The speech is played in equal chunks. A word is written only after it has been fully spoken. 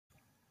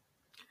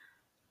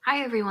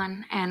Hi,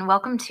 everyone, and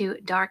welcome to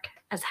Dark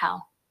as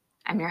Hell.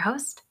 I'm your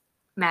host,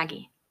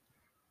 Maggie.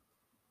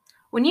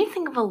 When you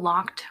think of a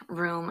locked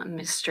room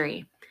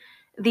mystery,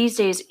 these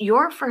days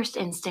your first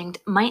instinct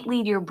might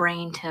lead your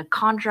brain to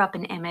conjure up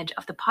an image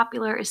of the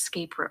popular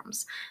escape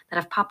rooms that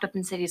have popped up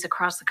in cities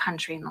across the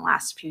country in the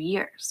last few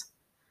years.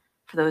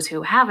 For those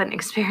who haven't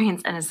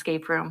experienced an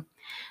escape room,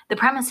 the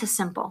premise is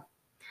simple.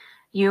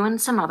 You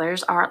and some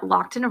others are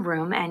locked in a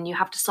room and you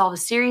have to solve a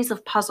series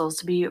of puzzles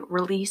to be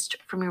released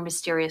from your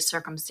mysterious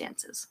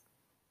circumstances.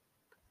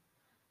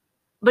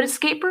 But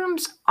escape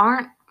rooms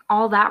aren't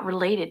all that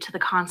related to the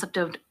concept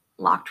of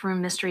locked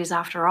room mysteries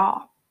after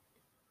all.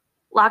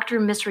 Locked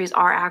room mysteries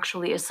are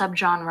actually a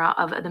subgenre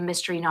of the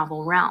mystery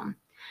novel realm.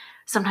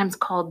 Sometimes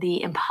called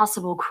the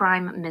impossible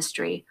crime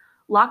mystery,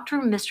 locked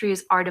room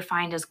mysteries are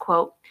defined as,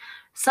 quote,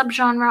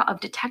 subgenre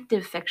of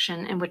detective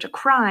fiction in which a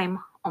crime,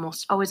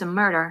 almost always a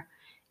murder,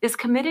 is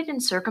committed in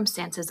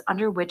circumstances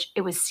under which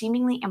it was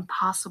seemingly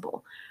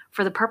impossible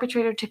for the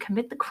perpetrator to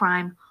commit the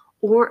crime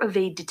or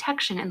evade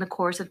detection in the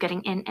course of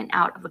getting in and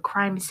out of the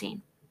crime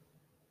scene.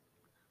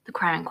 The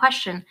crime in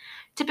question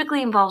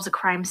typically involves a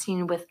crime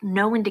scene with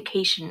no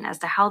indication as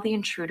to how the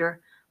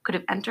intruder could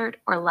have entered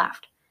or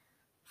left.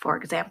 For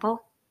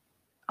example,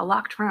 a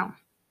locked room.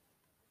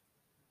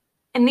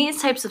 In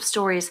these types of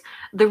stories,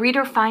 the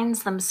reader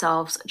finds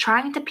themselves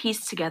trying to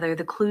piece together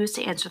the clues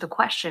to answer the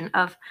question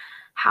of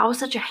how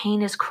such a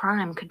heinous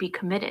crime could be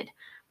committed,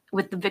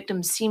 with the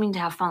victim seeming to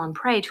have fallen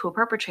prey to a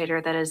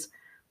perpetrator that has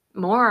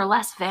more or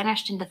less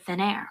vanished into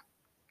thin air.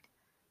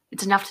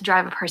 It's enough to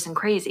drive a person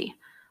crazy,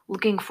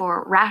 looking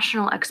for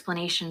rational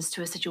explanations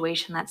to a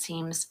situation that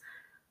seems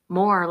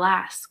more or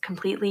less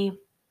completely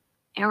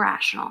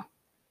irrational.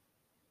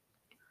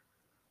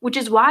 Which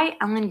is why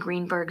Ellen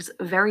Greenberg's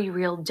very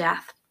real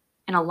death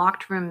in a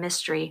locked room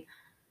mystery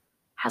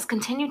has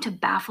continued to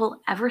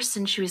baffle ever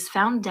since she was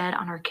found dead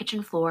on her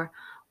kitchen floor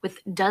with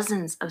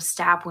dozens of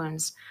stab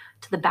wounds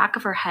to the back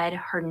of her head,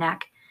 her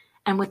neck,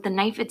 and with the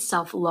knife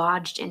itself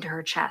lodged into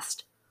her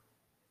chest,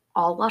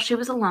 all while she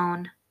was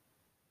alone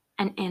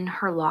and in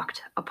her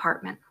locked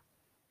apartment.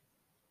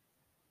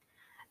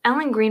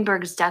 Ellen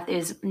Greenberg's death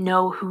is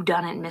no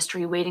whodunit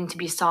mystery waiting to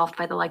be solved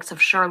by the likes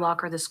of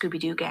Sherlock or the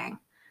Scooby-Doo gang.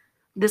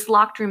 This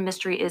locked room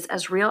mystery is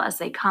as real as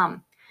they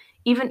come,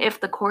 even if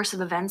the course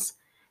of events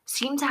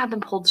seem to have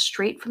been pulled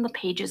straight from the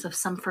pages of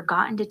some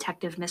forgotten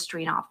detective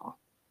mystery novel.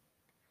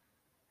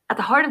 At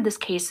the heart of this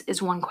case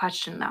is one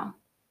question, though.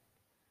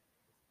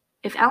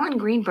 If Ellen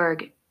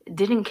Greenberg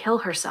didn't kill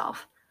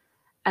herself,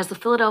 as the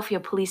Philadelphia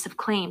police have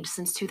claimed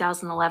since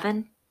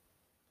 2011,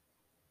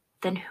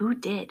 then who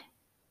did?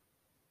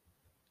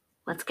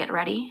 Let's get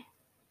ready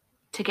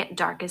to get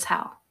dark as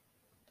hell.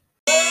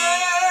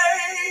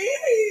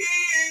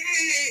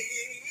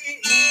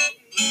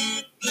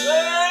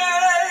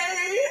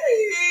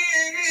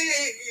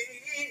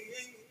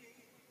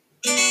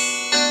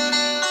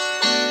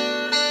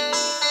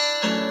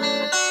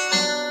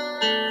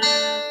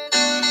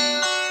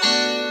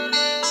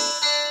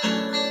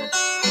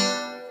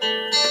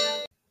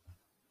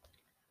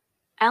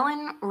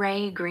 Ellen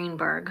Ray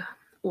Greenberg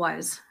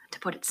was, to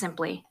put it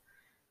simply,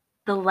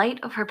 the light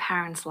of her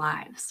parents'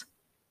 lives.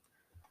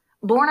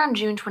 Born on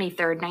June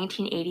 23,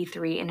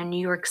 1983, in a New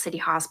York City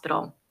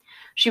hospital,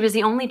 she was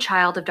the only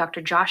child of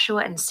Dr.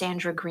 Joshua and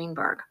Sandra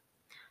Greenberg.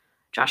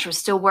 Joshua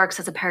still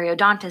works as a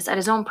periodontist at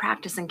his own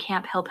practice in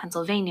Camp Hill,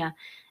 Pennsylvania,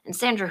 and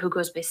Sandra, who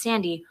goes by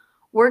Sandy,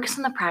 works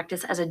in the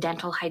practice as a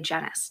dental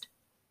hygienist.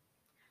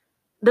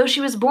 Though she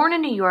was born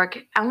in New York,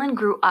 Ellen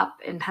grew up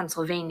in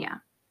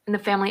Pennsylvania, and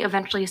the family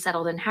eventually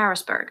settled in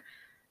Harrisburg,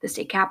 the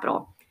state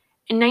capital,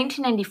 in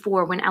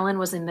 1994 when Ellen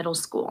was in middle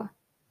school.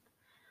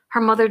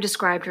 Her mother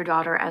described her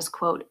daughter as,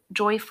 quote,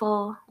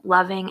 joyful,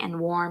 loving, and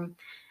warm,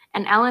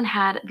 and Ellen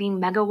had the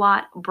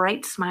megawatt,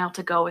 bright smile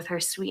to go with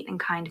her sweet and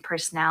kind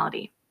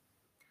personality.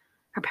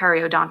 Her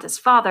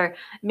periodontist father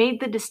made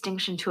the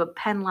distinction to a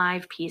Penn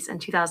Live piece in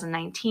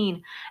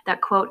 2019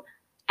 that, quote,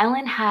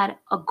 Ellen had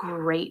a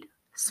great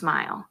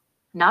smile.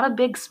 Not a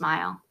big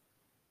smile.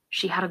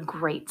 She had a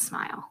great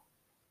smile.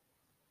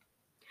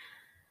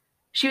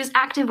 She was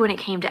active when it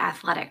came to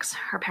athletics.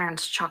 Her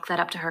parents chalked that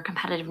up to her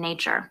competitive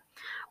nature,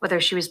 whether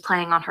she was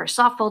playing on her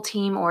softball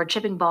team or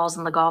chipping balls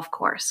on the golf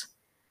course.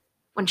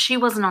 When she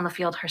wasn't on the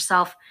field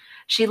herself,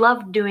 she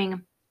loved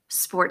doing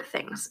sport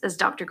things, as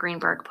Dr.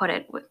 Greenberg put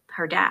it, with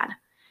her dad.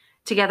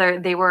 Together,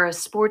 they were a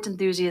sports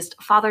enthusiast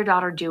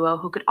father-daughter duo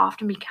who could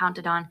often be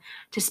counted on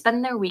to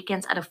spend their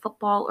weekends at a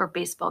football or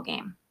baseball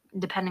game,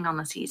 depending on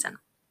the season.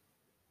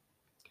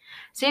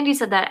 Sandy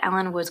said that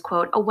Ellen was,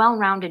 quote, a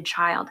well-rounded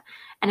child,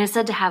 and is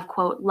said to have,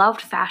 quote,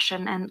 loved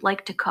fashion and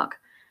liked to cook,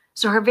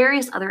 so her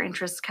various other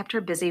interests kept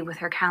her busy with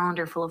her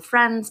calendar full of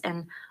friends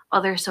and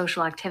other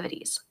social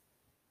activities.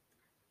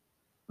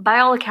 By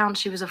all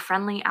accounts, she was a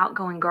friendly,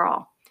 outgoing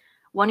girl,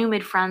 one who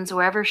made friends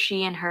wherever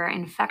she and her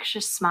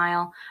infectious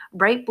smile,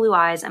 bright blue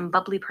eyes, and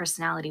bubbly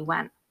personality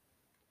went.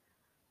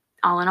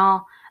 All in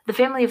all, the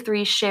family of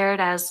three shared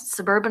as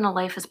suburban a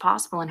life as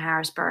possible in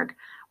Harrisburg,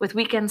 with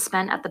weekends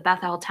spent at the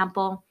Bethel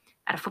Temple,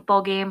 at a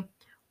football game,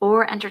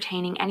 or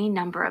entertaining any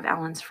number of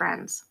Ellen's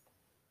friends.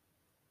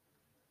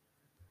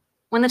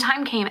 When the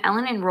time came,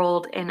 Ellen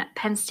enrolled in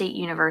Penn State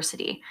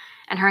University,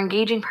 and her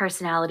engaging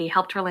personality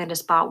helped her land a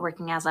spot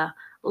working as a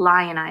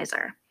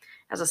lionizer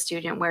as a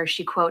student, where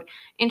she, quote,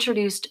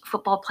 introduced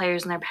football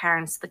players and their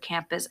parents to the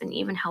campus and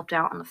even helped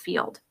out on the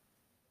field.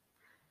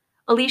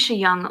 Alicia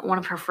Young, one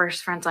of her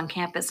first friends on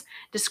campus,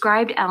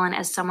 described Ellen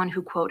as someone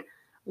who, quote,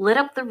 lit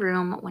up the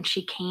room when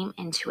she came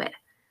into it.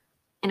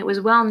 And it was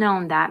well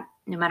known that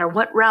no matter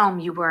what realm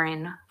you were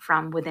in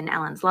from within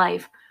Ellen's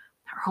life,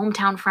 her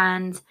hometown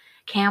friends,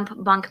 camp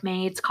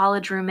bunkmates,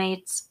 college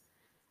roommates,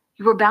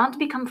 you were bound to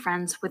become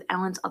friends with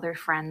Ellen's other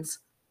friends,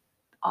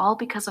 all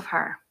because of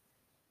her.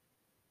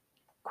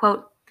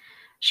 Quote,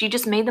 she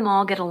just made them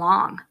all get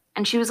along,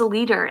 and she was a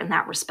leader in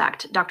that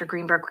respect, Dr.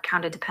 Greenberg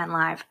recounted to Penn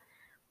Live.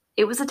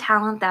 It was a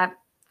talent that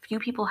few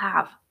people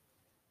have.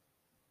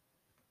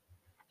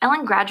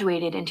 Ellen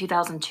graduated in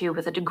 2002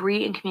 with a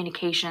degree in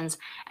communications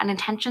and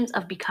intentions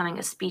of becoming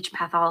a speech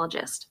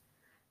pathologist.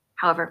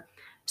 However,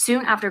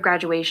 soon after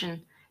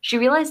graduation, she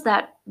realized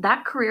that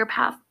that career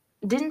path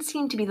didn't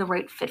seem to be the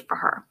right fit for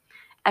her,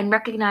 and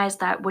recognized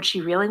that what she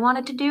really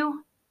wanted to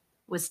do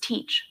was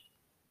teach.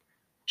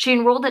 She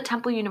enrolled at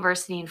Temple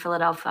University in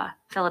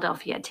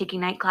Philadelphia, taking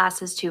night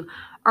classes to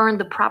earn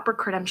the proper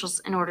credentials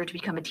in order to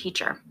become a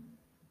teacher.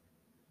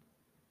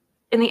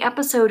 In the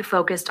episode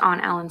focused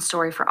on Ellen's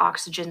story for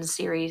Oxygen's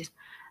series,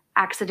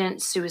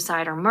 Accident,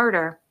 Suicide, or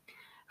Murder,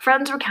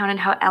 friends recounted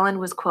how Ellen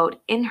was,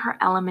 quote, in her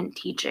element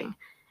teaching,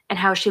 and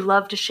how she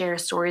loved to share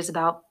stories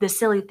about the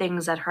silly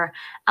things that her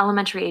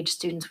elementary age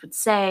students would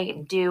say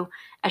and do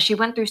as she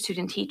went through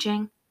student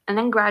teaching and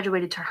then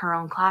graduated to her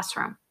own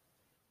classroom.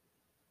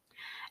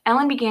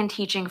 Ellen began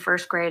teaching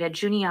first grade at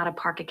Juniata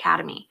Park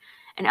Academy,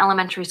 an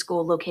elementary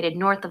school located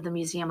north of the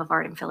Museum of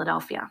Art in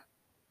Philadelphia.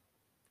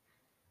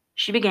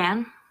 She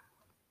began,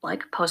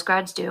 like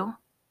postgrads do,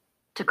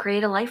 to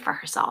create a life for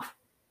herself.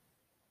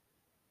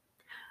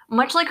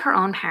 Much like her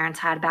own parents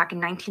had back in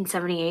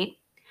 1978,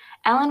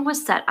 Ellen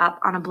was set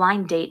up on a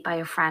blind date by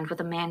a friend with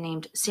a man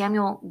named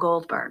Samuel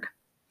Goldberg.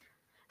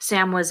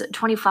 Sam was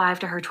 25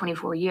 to her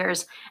 24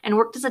 years and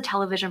worked as a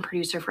television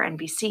producer for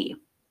NBC.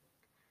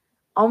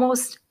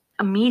 Almost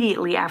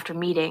immediately after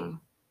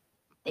meeting,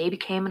 they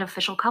became an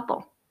official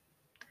couple.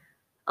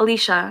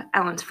 Alicia,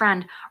 Ellen's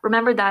friend,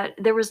 remembered that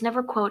there was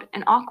never, quote,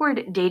 an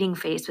awkward dating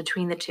phase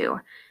between the two,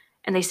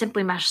 and they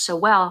simply meshed so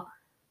well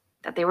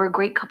that they were a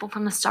great couple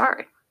from the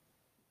start.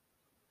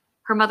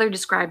 Her mother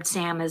described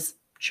Sam as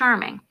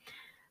charming.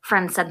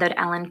 Friends said that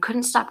Ellen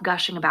couldn't stop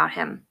gushing about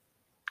him,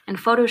 and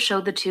photos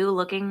showed the two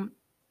looking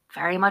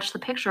very much the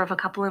picture of a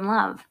couple in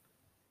love.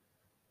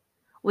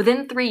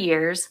 Within 3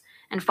 years,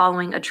 and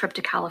following a trip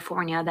to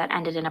California that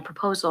ended in a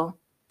proposal,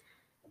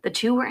 the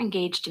two were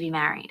engaged to be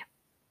married.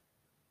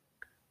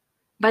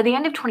 By the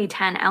end of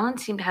 2010, Ellen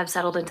seemed to have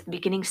settled into the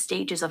beginning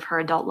stages of her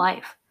adult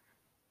life.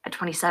 At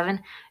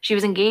 27, she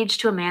was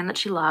engaged to a man that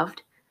she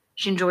loved.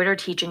 She enjoyed her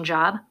teaching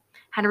job,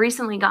 had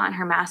recently gotten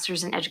her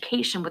master's in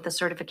education with a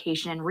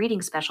certification in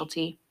reading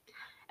specialty,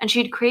 and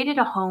she had created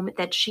a home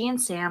that she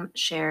and Sam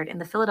shared in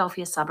the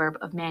Philadelphia suburb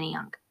of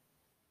Manayunk.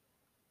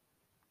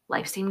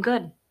 Life seemed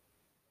good.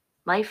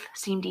 Life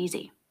seemed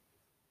easy.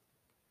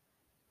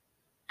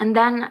 And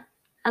then,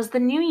 as the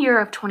new year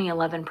of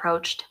 2011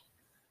 approached,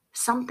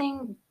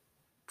 something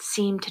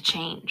seemed to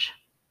change.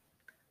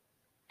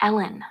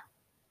 Ellen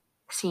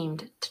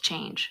seemed to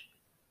change.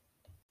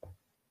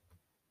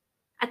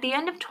 At the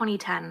end of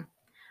 2010,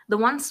 the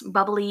once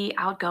bubbly,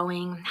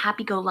 outgoing,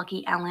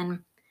 happy-go-lucky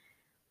Ellen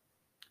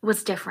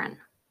was different.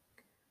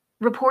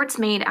 Reports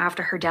made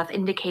after her death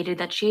indicated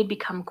that she had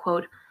become,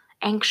 quote,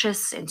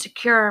 anxious,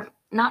 insecure,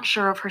 not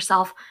sure of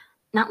herself,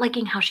 not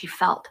liking how she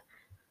felt.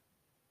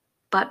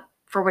 But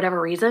for whatever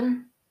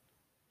reason,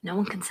 no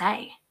one can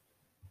say.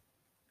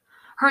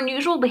 Her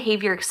unusual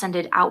behavior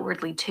extended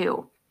outwardly,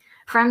 too.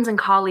 Friends and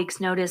colleagues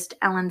noticed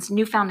Ellen's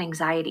newfound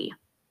anxiety.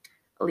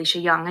 Alicia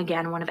Young,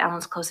 again one of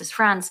Ellen's closest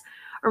friends,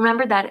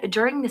 remembered that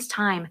during this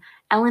time,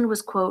 Ellen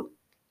was, quote,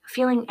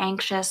 feeling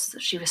anxious,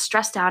 she was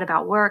stressed out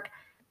about work,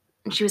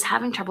 and she was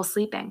having trouble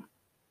sleeping.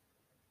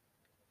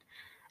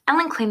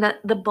 Ellen claimed that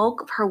the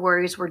bulk of her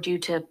worries were due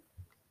to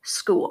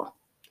school.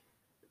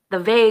 The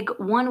vague,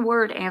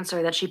 one-word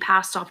answer that she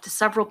passed off to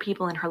several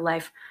people in her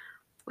life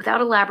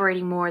without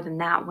elaborating more than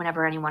that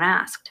whenever anyone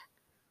asked.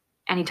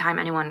 Anytime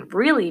anyone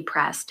really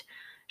pressed,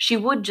 she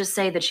would just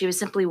say that she was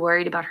simply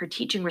worried about her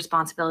teaching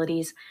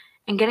responsibilities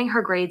and getting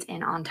her grades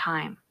in on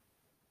time.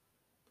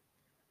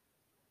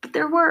 But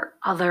there were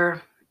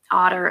other,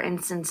 odder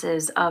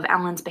instances of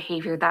Ellen's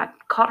behavior that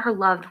caught her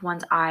loved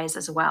one's eyes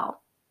as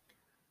well.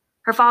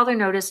 Her father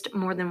noticed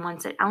more than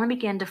once that Ellen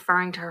began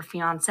deferring to her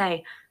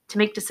fiancé to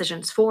make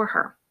decisions for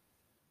her.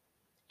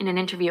 In an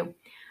interview,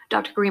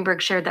 Dr.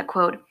 Greenberg shared that,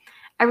 quote,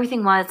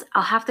 everything was,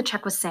 I'll have to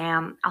check with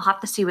Sam, I'll have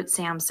to see what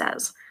Sam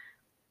says.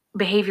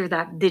 Behavior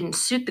that didn't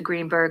suit the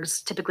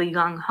Greenbergs' typically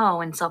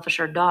gung-ho and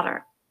self-assured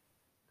daughter.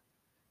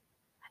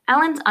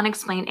 Ellen's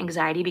unexplained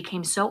anxiety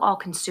became so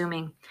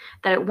all-consuming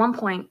that at one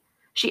point,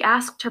 she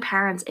asked her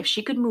parents if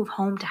she could move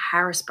home to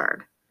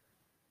Harrisburg.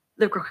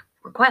 The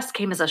request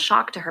came as a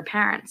shock to her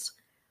parents.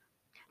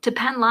 To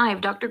Penn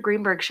Live, Dr.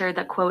 Greenberg shared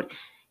that, quote,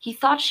 he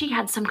thought she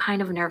had some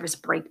kind of nervous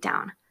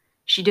breakdown.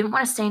 She didn't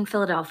want to stay in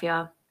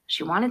Philadelphia.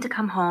 She wanted to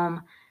come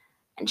home,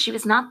 and she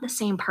was not the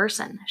same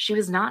person. She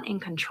was not in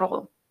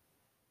control.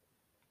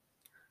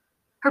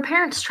 Her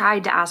parents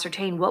tried to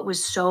ascertain what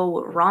was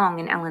so wrong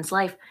in Ellen's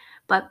life,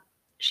 but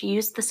she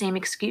used the same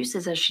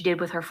excuses as she did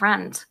with her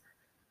friends.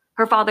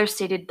 Her father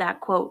stated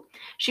that, quote,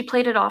 she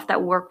played it off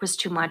that work was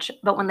too much,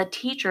 but when the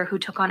teacher who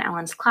took on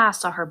Ellen's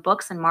class saw her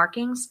books and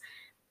markings,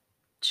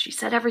 she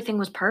said everything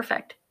was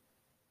perfect.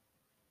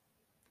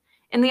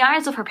 In the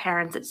eyes of her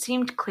parents, it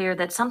seemed clear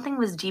that something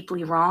was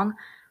deeply wrong,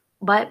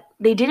 but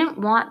they didn't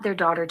want their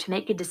daughter to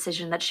make a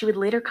decision that she would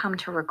later come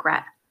to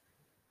regret.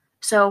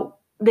 So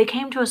they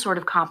came to a sort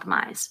of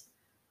compromise.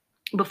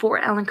 Before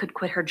Ellen could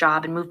quit her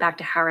job and move back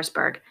to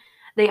Harrisburg,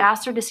 they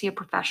asked her to see a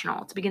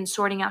professional to begin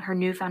sorting out her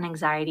newfound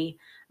anxiety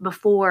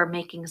before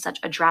making such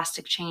a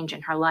drastic change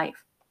in her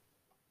life.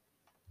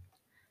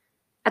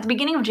 At the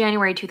beginning of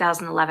January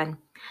 2011,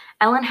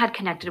 Ellen had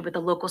connected with a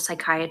local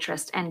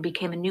psychiatrist and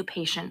became a new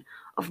patient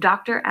of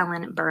Dr.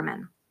 Ellen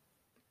Berman.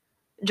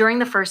 During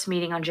the first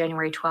meeting on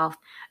January 12th,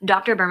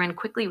 Dr. Berman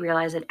quickly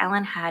realized that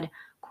Ellen had,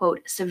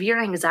 quote,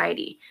 severe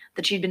anxiety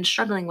that she'd been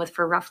struggling with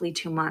for roughly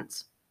 2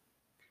 months.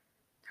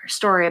 Her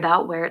story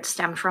about where it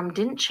stemmed from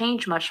didn't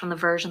change much from the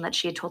version that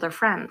she had told her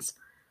friends,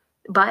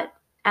 but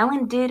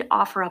Ellen did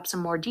offer up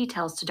some more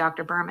details to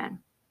Dr. Berman.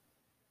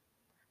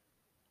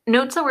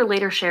 Notes that were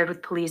later shared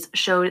with police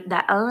showed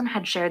that Ellen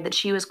had shared that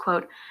she was,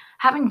 quote,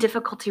 having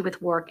difficulty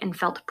with work and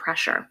felt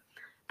pressure,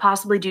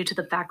 possibly due to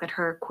the fact that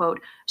her,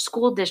 quote,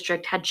 school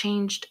district had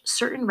changed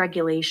certain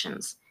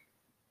regulations.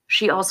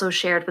 She also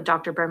shared with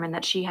Dr. Berman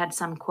that she had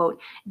some, quote,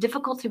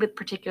 difficulty with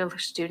particular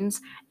students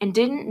and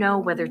didn't know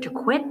whether to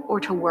quit or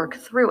to work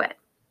through it.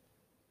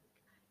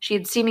 She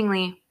had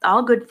seemingly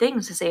all good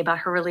things to say about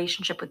her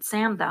relationship with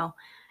Sam, though,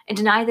 and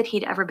denied that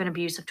he'd ever been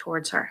abusive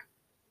towards her.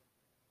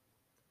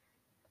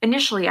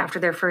 Initially, after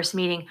their first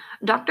meeting,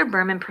 Dr.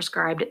 Berman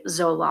prescribed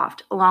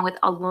Zoloft along with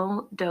a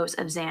low dose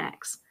of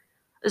Xanax.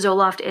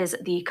 Zoloft is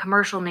the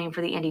commercial name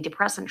for the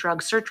antidepressant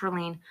drug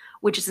sertraline,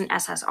 which is an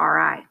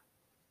SSRI.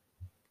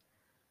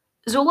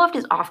 Zoloft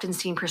is often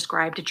seen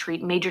prescribed to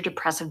treat major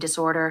depressive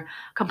disorder,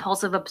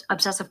 compulsive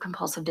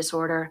obsessive-compulsive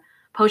disorder,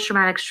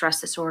 post-traumatic stress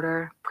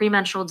disorder,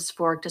 premenstrual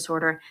dysphoric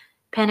disorder,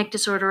 panic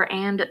disorder,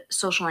 and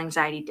social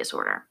anxiety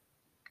disorder.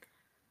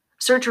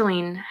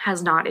 Sertraline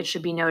has not, it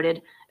should be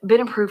noted,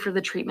 been approved for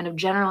the treatment of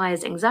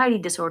generalized anxiety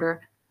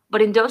disorder,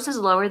 but in doses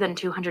lower than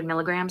 200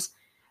 milligrams,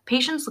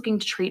 patients looking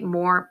to treat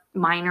more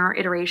minor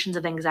iterations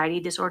of anxiety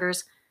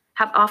disorders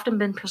have often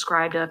been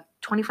prescribed a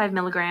 25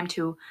 milligram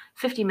to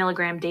 50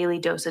 milligram daily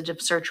dosage of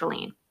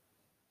sertraline.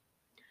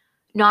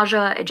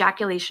 Nausea,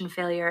 ejaculation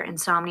failure,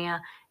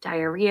 insomnia,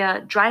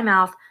 diarrhea, dry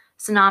mouth,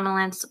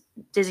 somnolence,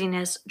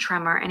 dizziness,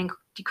 tremor, and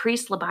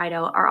decreased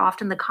libido are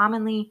often the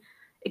commonly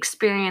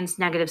experienced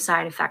negative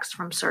side effects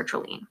from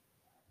sertraline.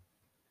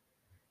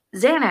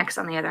 Xanax,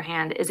 on the other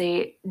hand, is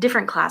a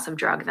different class of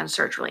drug than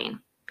sertraline.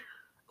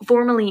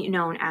 Formerly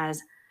known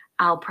as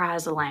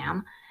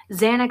alprazolam,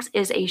 Xanax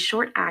is a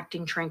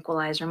short-acting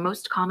tranquilizer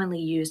most commonly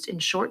used in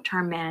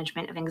short-term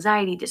management of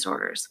anxiety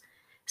disorders,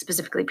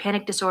 specifically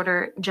panic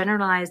disorder,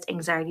 generalized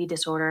anxiety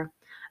disorder,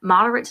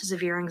 moderate to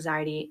severe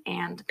anxiety,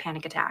 and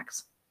panic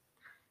attacks.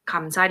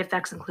 Common side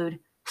effects include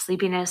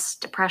sleepiness,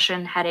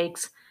 depression,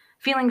 headaches,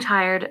 feeling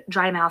tired,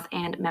 dry mouth,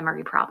 and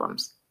memory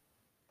problems.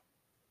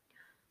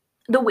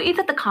 The way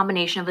that the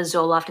combination of a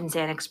Zoloft and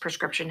Xanax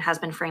prescription has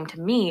been framed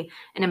to me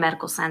in a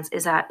medical sense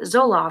is that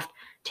Zoloft,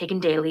 taken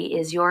daily,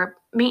 is your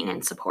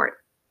maintenance support,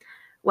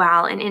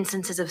 while in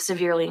instances of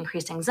severely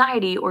increased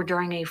anxiety or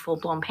during a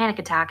full-blown panic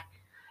attack,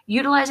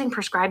 utilizing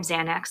prescribed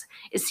Xanax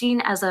is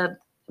seen as a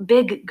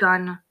big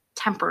gun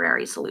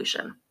temporary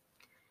solution.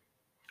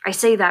 I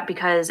say that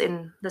because,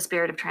 in the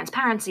spirit of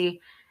transparency,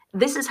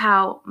 this is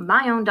how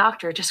my own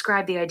doctor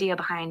described the idea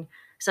behind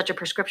such a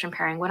prescription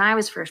pairing when I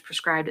was first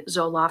prescribed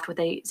Zoloft with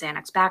a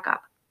Xanax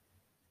backup.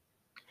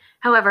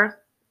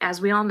 However,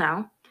 as we all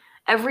know,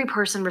 every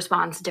person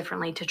responds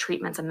differently to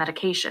treatments and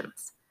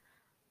medications.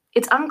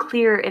 It's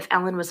unclear if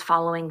Ellen was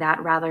following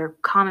that rather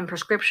common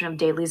prescription of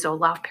daily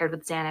Zoloft paired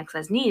with Xanax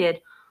as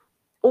needed,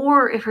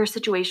 or if her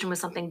situation was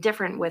something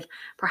different, with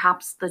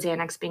perhaps the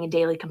Xanax being a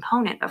daily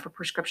component of her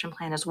prescription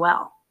plan as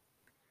well.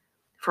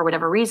 For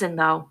whatever reason,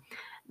 though,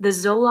 the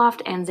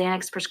Zoloft and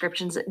Xanax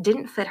prescriptions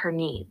didn't fit her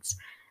needs,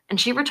 and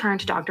she returned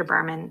to Dr.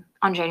 Berman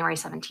on January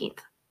 17th.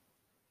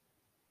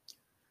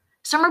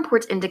 Some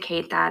reports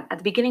indicate that at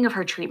the beginning of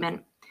her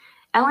treatment,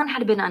 Ellen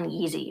had been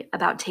uneasy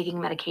about taking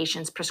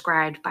medications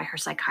prescribed by her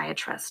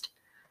psychiatrist.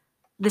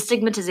 The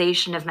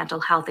stigmatization of mental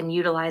health and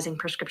utilizing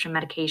prescription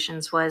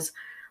medications was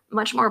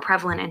much more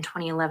prevalent in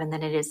 2011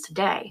 than it is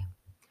today.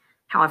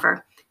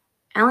 However,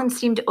 Ellen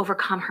seemed to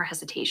overcome her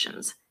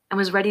hesitations and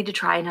was ready to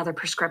try another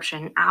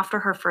prescription after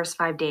her first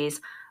 5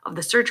 days of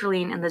the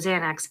sertraline and the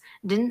Xanax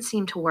didn't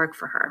seem to work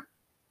for her.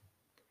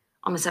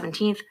 On the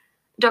 17th,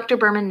 Dr.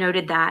 Berman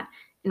noted that,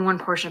 in one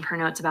portion of her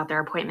notes about their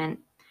appointment,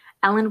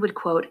 Ellen would,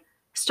 quote,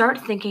 Start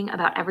thinking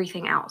about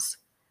everything else,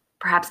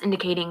 perhaps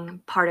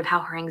indicating part of how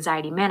her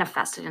anxiety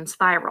manifested and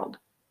spiraled.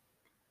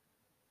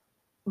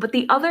 But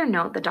the other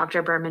note that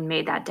Dr. Berman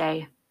made that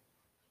day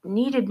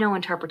needed no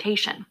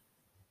interpretation.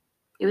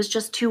 It was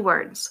just 2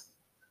 words: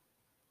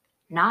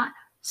 not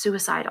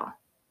suicidal.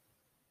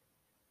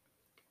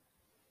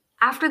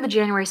 After the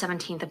January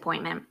 17th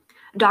appointment,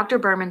 Dr.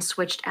 Berman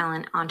switched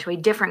Ellen onto a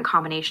different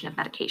combination of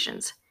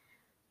medications: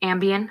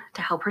 Ambien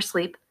to help her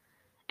sleep,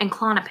 and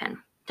Klonopin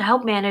to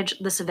help manage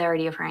the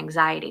severity of her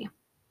anxiety.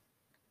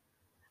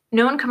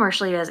 Known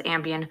commercially as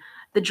Ambien,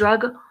 the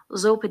drug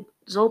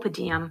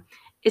zolpidem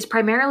is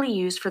primarily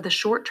used for the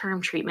short-term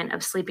treatment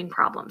of sleeping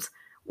problems,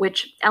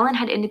 which Ellen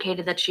had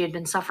indicated that she had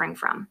been suffering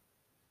from.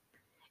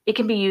 It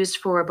can be used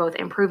for both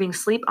improving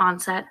sleep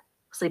onset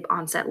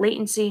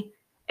latency,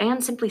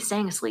 and simply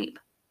staying asleep.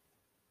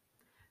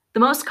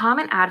 The most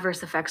common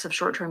adverse effects of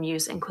short-term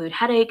use include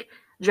headache,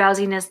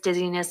 drowsiness,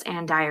 dizziness,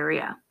 and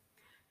diarrhea.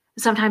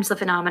 Sometimes the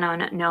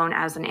phenomenon known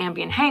as an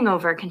Ambien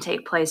hangover can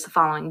take place the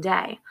following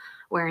day,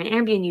 wherein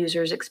Ambien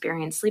users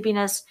experience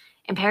sleepiness,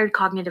 impaired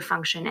cognitive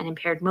function, and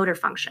impaired motor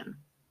function.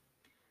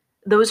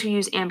 Those who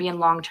use Ambien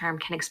long-term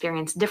can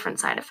experience different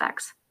side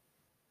effects.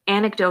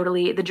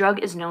 Anecdotally, the drug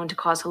is known to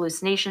cause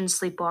hallucinations,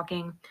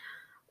 sleepwalking,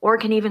 or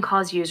can even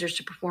cause users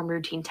to perform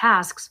routine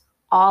tasks,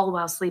 all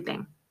while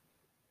sleeping.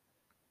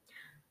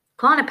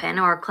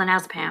 Klonopin, or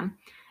clonazepam,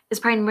 is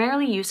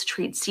primarily used to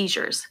treat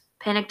seizures,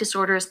 panic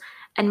disorders,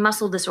 and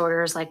muscle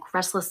disorders like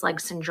restless leg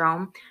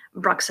syndrome,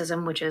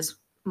 bruxism, which is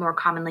more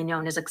commonly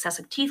known as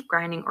excessive teeth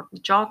grinding or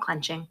jaw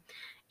clenching,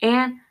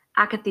 and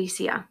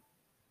akathisia.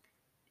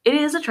 It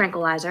is a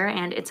tranquilizer,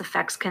 and its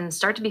effects can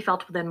start to be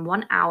felt within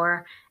 1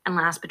 hour and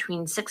last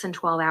between 6 and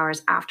 12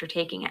 hours after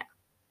taking it.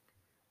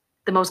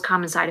 The most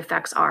common side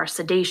effects are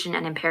sedation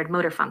and impaired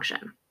motor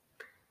function.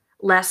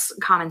 Less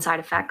common side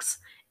effects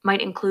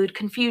might include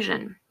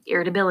confusion,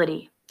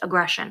 irritability,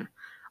 aggression,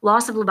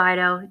 loss of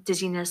libido,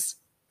 dizziness,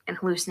 and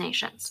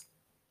hallucinations.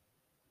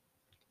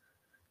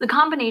 The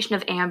combination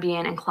of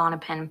Ambien and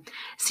Klonopin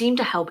seemed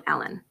to help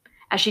Ellen,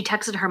 as she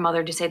texted her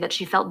mother to say that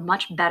she felt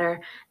much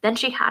better than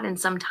she had in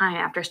some time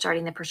after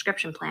starting the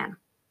prescription plan.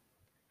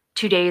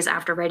 2 days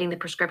after writing the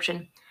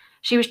prescription,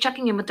 she was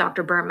checking in with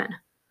Dr. Berman,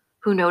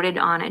 who noted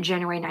on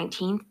January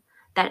 19th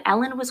that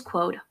Ellen was,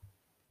 quote,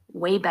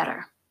 way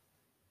better.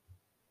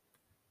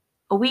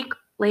 A week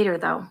later,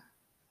 though,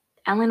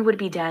 Ellen would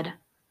be dead,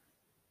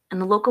 and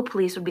the local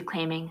police would be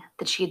claiming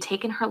that she had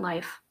taken her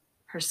life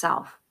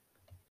herself.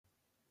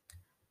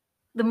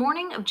 The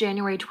morning of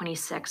January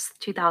 26,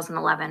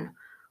 2011,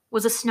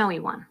 was a snowy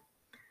one.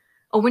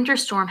 A winter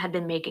storm had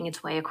been making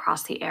its way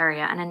across the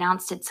area and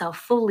announced itself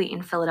fully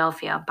in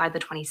Philadelphia by the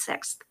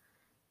 26th.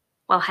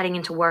 While heading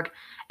into work,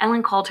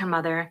 Ellen called her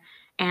mother,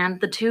 and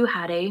the two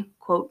had a,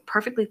 quote,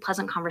 perfectly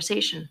pleasant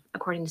conversation,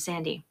 according to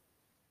Sandy.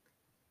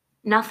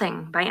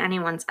 Nothing, by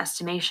anyone's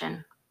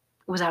estimation,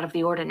 was out of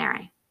the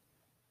ordinary.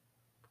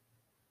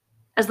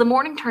 As the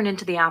morning turned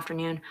into the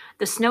afternoon,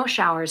 the snow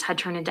showers had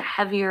turned into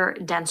heavier,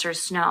 denser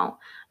snow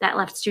that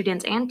left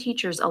students and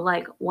teachers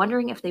alike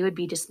wondering if they would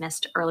be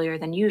dismissed earlier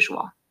than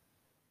usual.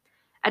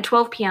 At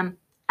 12 p.m.,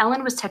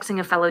 Ellen was texting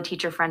a fellow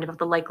teacher friend about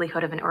the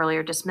likelihood of an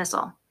earlier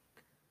dismissal.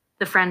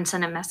 The friend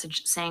sent a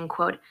message saying,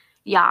 quote,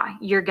 yeah,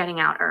 you're getting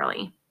out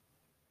early.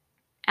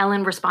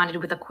 Ellen responded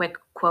with a quick,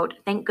 quote,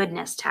 thank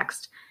goodness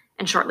text,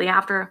 and shortly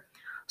after,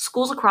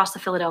 schools across the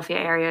Philadelphia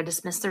area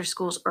dismissed their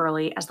schools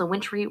early as the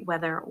wintry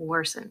weather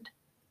worsened.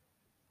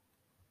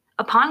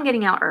 Upon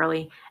getting out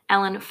early,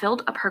 Ellen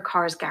filled up her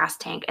car's gas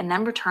tank and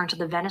then returned to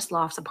the Venice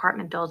Lofts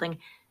apartment building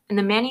in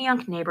the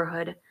Manayunk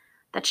neighborhood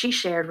that she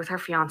shared with her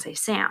fiancé,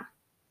 Sam.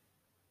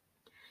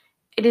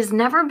 It has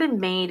never been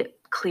made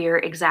clear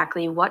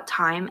exactly what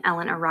time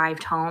Ellen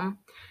arrived home,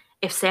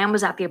 if Sam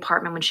was at the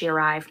apartment when she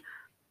arrived,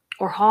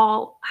 or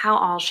how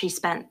all she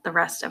spent the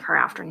rest of her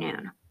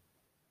afternoon.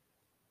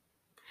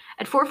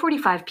 At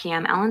 4:45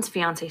 p.m., Ellen's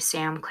fiancé,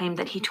 Sam, claimed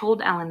that he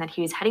told Ellen that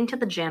he was heading to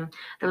the gym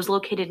that was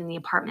located in the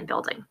apartment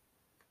building.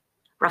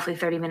 Roughly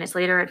 30 minutes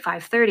later, at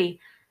 5:30,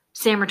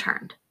 Sam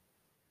returned.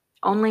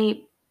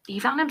 Only he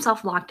found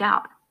himself locked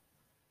out.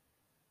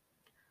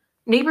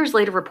 Neighbors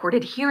later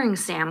reported hearing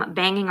Sam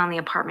banging on the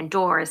apartment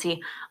door as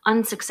he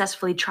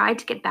unsuccessfully tried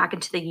to get back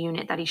into the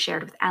unit that he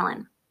shared with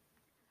Ellen.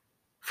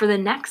 For the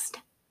next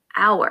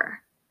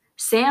hour,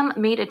 Sam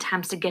made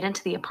attempts to get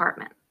into the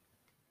apartment.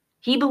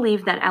 He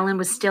believed that Ellen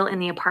was still in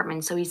the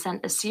apartment, so he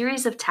sent a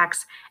series of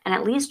texts and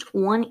at least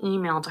one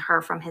email to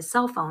her from his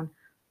cell phone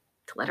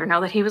to let her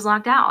know that he was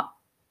locked out.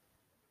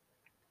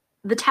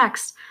 The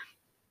text,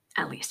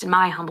 at least in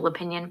my humble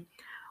opinion,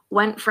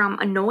 went from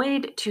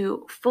annoyed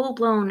to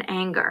full-blown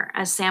anger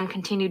as Sam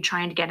continued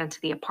trying to get into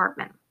the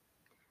apartment.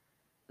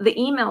 The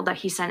email that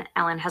he sent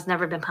Ellen has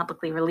never been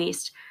publicly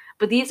released,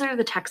 but these are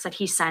the texts that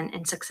he sent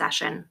in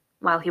succession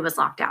while he was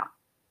locked out.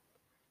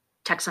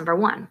 Text number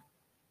 1,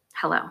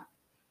 hello.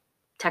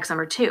 Text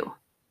number 2,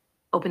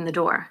 open the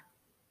door.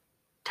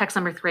 Text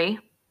number 3,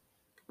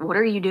 what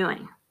are you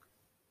doing?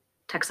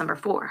 Text number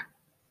 4,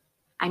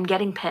 I'm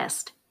getting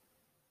pissed.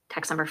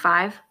 Text number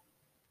 5,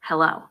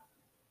 hello.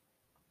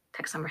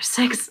 Text number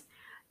 6,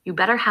 you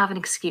better have an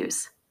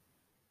excuse.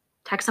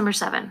 Text number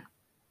 7,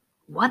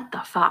 what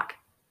the fuck?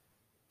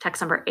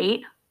 Text number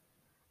 8,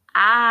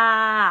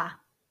 ah.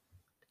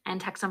 And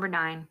text number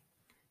 9,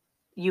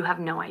 you have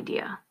no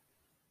idea.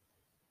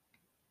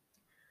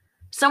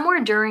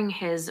 Somewhere during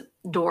his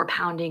door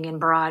pounding and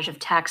barrage of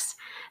texts,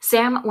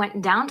 Sam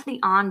went down to the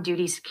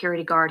on-duty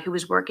security guard who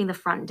was working the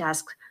front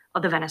desk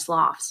of the Venice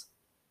Lofts.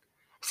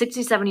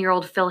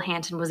 67-year-old Phil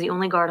Hanton was the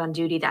only guard on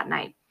duty that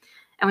night,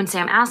 and when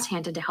Sam asked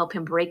Hanton to help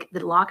him break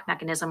the lock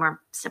mechanism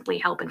or simply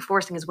help in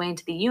forcing his way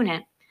into the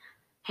unit,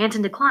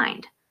 Hanton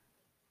declined.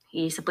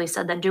 He simply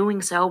said that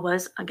doing so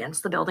was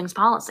against the building's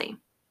policy.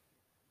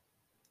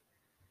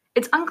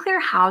 It's unclear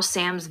how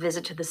Sam's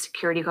visit to the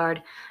security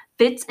guard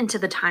fits into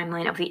the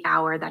timeline of the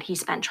hour that he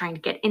spent trying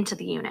to get into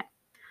the unit.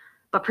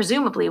 But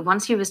presumably,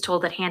 once he was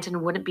told that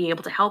Hanton wouldn't be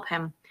able to help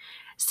him,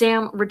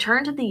 Sam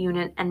returned to the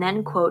unit and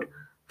then, quote,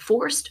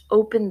 forced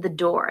open the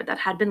door that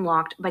had been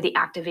locked by the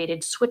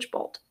activated switch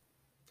bolt.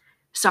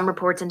 Some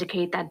reports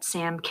indicate that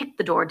Sam kicked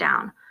the door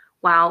down,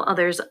 while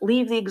others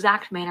leave the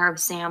exact manner of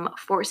Sam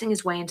forcing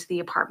his way into the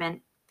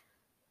apartment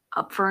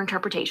up for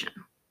interpretation.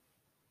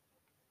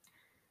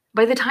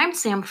 By the time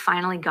Sam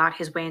finally got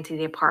his way into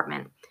the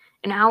apartment,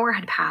 an hour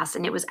had passed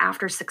and it was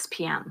after 6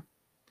 p.m.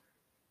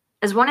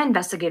 As one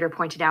investigator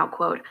pointed out,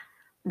 quote,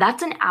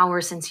 that's an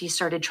hour since he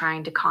started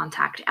trying to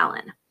contact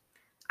Ellen.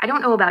 I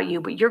don't know about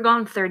you, but you're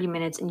gone 30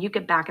 minutes and you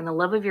get back and the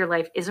love of your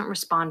life isn't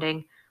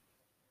responding.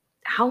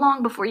 How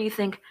long before you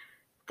think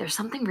there's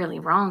something really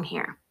wrong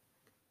here?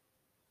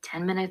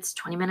 10 minutes,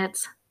 20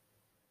 minutes,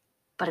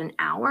 but an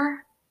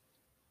hour?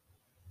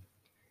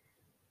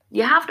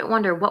 You have to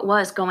wonder what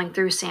was going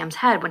through Sam's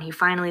head when he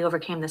finally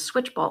overcame the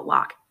switch bolt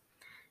lock.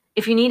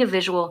 If you need a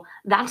visual,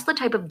 that's the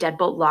type of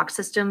deadbolt lock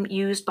system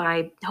used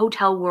by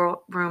hotel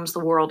rooms the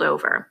world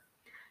over.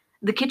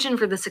 The kitchen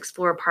for the 6th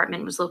floor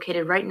apartment was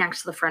located right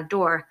next to the front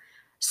door,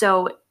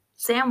 so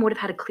Sam would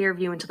have had a clear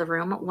view into the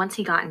room once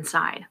he got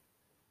inside.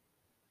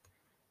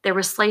 There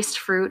was sliced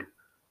fruit,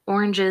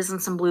 oranges,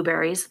 and some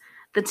blueberries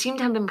that seemed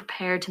to have been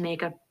prepared to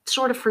make a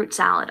sort of fruit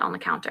salad on the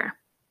counter.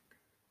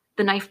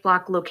 The knife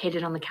block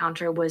located on the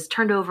counter was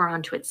turned over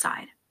onto its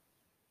side.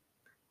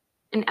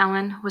 And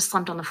Ellen was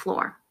slumped on the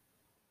floor,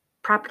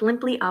 propped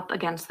limply up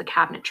against the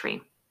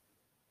cabinetry.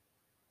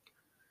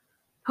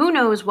 Who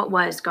knows what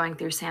was going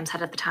through Sam's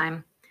head at the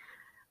time,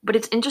 but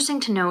it's interesting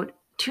to note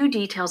 2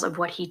 details of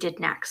what he did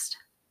next.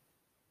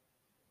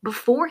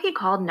 Before he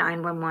called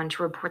 911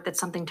 to report that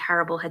something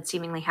terrible had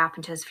seemingly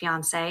happened to his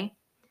fiancée,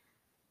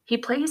 he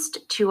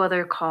placed 2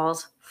 other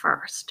calls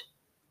first.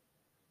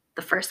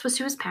 The first was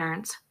to his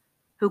parents,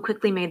 who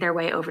quickly made their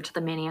way over to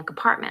the Maniac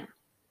apartment.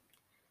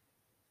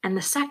 And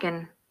the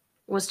second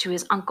was to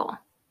his uncle,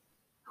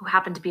 who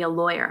happened to be a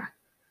lawyer,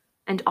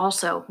 and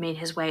also made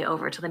his way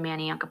over to the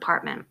Maniac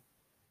apartment.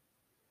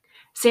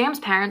 Sam's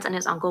parents and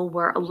his uncle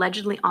were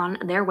allegedly on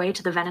their way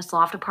to the Venice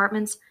Loft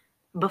apartments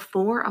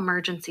before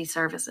emergency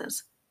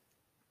services.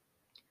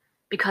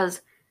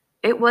 Because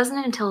it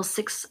wasn't until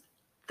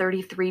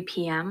 6:33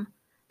 p.m.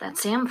 that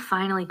Sam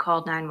finally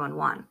called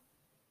 911.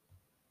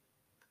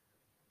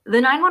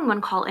 The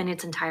 911 call in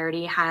its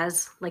entirety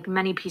has, like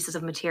many pieces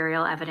of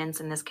material evidence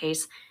in this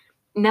case,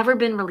 never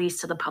been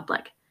released to the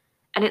public,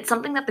 and it's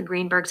something that the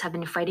Greenbergs have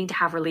been fighting to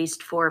have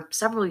released for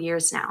several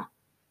years now.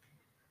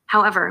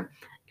 However,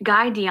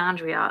 Guy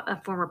DeAndrea,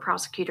 a former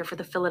prosecutor for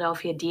the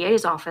Philadelphia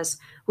DA's office,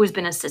 who has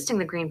been assisting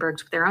the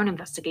Greenbergs with their own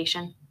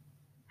investigation,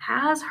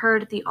 has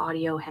heard the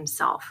audio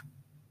himself.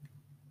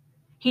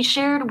 He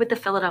shared with the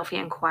Philadelphia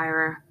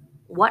Inquirer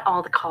what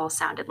all the calls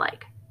sounded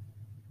like.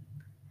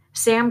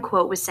 Sam,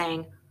 quote, was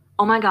saying,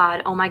 oh my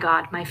God,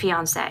 my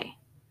fiancé,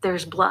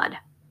 there's blood.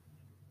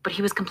 But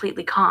he was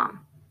completely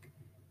calm.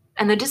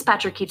 And the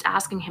dispatcher keeps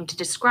asking him to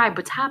describe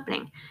what's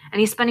happening, and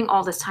he's spending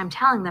all this time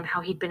telling them how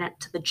he'd been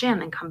to the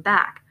gym and come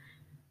back.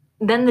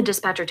 Then the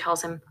dispatcher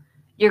tells him,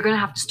 you're going to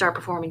have to start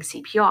performing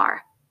CPR.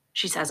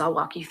 She says, I'll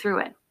walk you through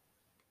it.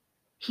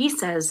 He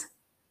says,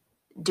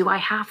 do I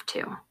have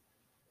to?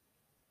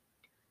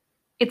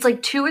 It's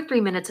like 2 or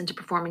 3 minutes into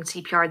performing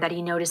CPR that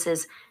he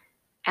notices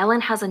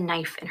Ellen has a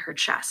knife in her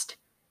chest.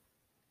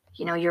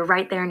 You know, you're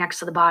right there next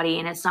to the body,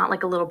 and it's not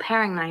like a little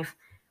paring knife.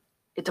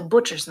 It's a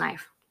butcher's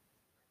knife.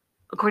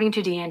 According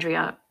to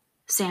DeAndrea,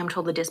 Sam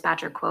told the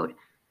dispatcher, quote,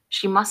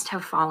 she must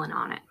have fallen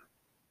on it.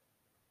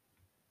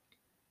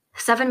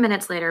 7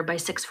 minutes later, by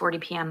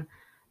 6:40 p.m.,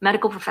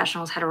 medical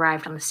professionals had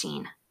arrived on the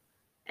scene,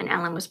 and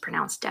Ellen was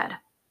pronounced dead.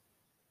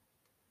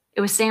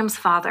 It was Sam's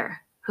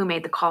father who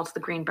made the call to the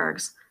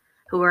Greenbergs,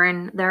 who were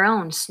in their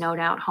own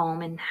snowed-out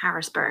home in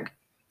Harrisburg,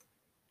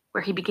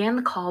 where he began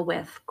the call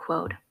with,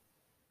 quote,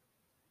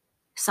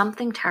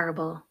 something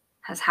terrible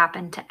has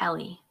happened to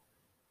Ellie.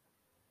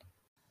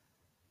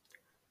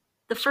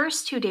 The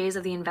first 2 days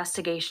of the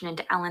investigation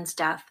into Ellen's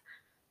death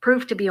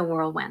proved to be a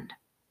whirlwind.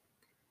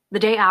 The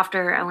day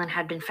after Ellen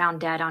had been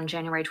found dead on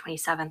January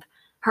 27th,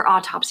 her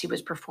autopsy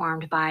was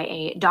performed by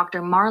a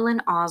Dr. Marlon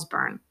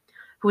Osborne,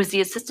 who was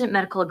the assistant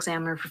medical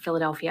examiner for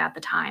Philadelphia at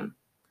the time.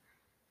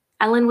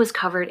 Ellen was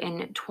covered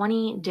in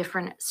 20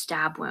 different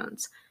stab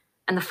wounds,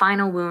 and the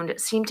final wound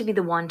seemed to be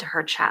the one to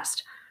her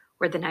chest,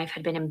 where the knife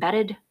had been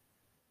embedded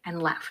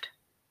and left.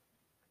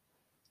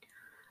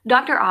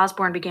 Dr.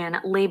 Osborne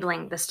began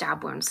labeling the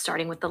stab wounds,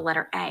 starting with the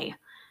letter A,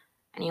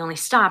 and he only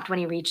stopped when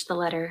he reached the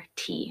letter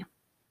T.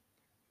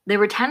 There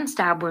were 10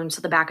 stab wounds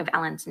to the back of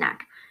Ellen's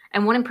neck,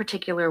 and one in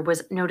particular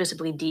was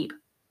noticeably deep.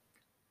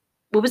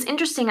 What was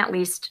interesting, at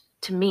least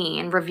to me,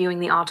 in reviewing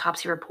the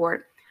autopsy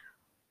report,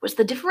 was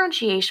the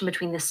differentiation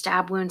between the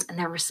stab wounds and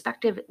their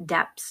respective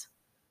depths.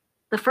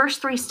 The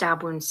first 3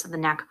 stab wounds to the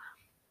neck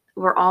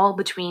were all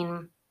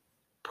between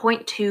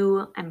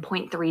 0.2 and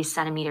 0.3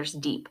 centimeters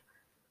deep.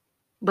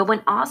 But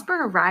when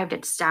Osborne arrived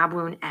at stab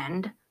wound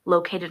end,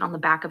 located on the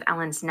back of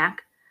Ellen's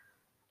neck,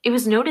 it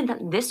was noted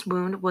that this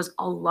wound was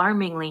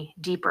alarmingly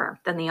deeper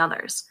than the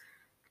others,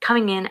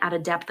 coming in at a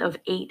depth of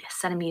 8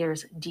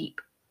 centimeters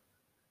deep.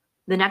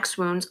 The next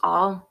wounds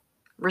all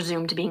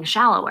resumed to being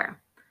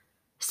shallower.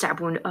 Stab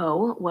wound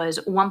O was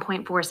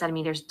 1.4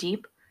 centimeters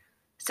deep.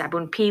 Stab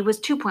wound P was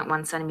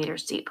 2.1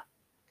 centimeters deep.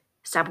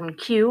 Stab wound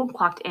Q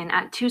clocked in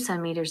at 2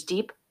 centimeters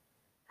deep.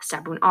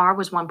 Stab wound R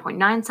was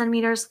 1.9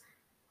 centimeters,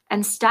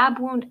 and stab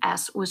wound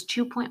S was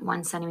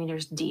 2.1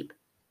 centimeters deep.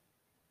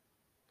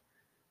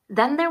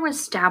 Then there was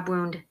stab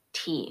wound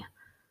T,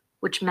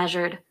 which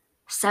measured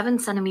 7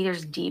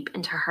 centimeters deep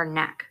into her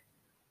neck.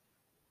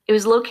 It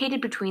was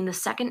located between the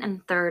second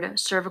and third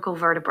cervical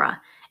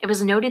vertebra. It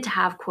was noted to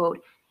have,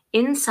 quote,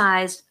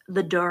 incised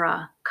the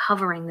dura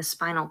covering the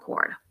spinal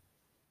cord.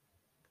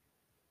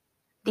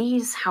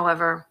 These,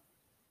 however,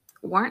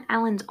 weren't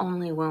Ellen's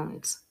only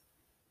wounds.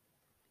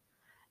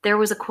 There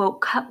was a,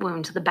 quote, cut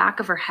wound to the back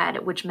of her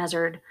head, which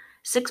measured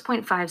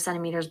 6.5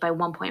 centimeters by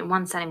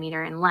 1.1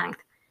 centimeter in length,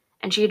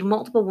 and she had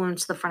multiple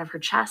wounds to the front of her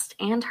chest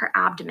and her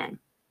abdomen.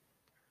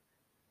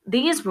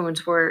 These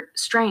wounds were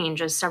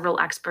strange, as several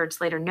experts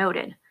later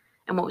noted,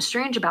 and what was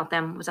strange about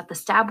them was that the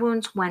stab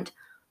wounds went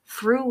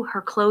through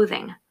her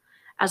clothing,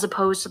 as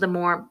opposed to the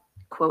more,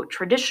 quote,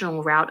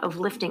 traditional route of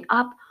lifting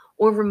up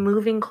or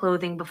removing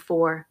clothing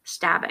before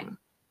stabbing.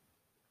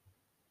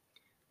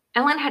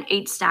 Ellen had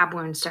 8 stab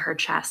wounds to her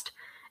chest,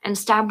 and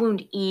stab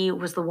wound E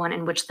was the one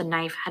in which the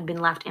knife had been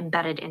left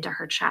embedded into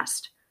her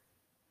chest.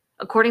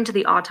 According to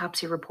the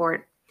autopsy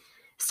report,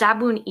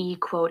 stab wound E,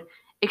 quote,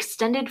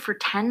 extended for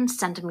 10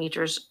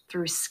 centimeters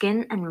through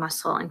skin and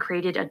muscle and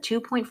created a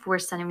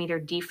 2.4 centimeter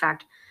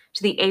defect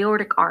to the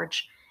aortic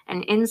arch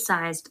and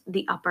incised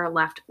the upper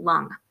left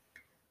lung,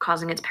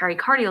 causing its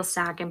pericardial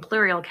sac and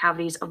pleural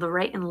cavities of the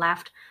right and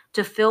left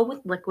to fill with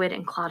liquid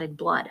and clotted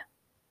blood.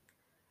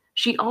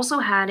 She also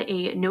had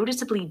a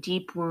noticeably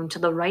deep wound to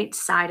the right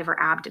side of her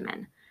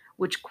abdomen,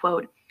 which,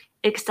 quote,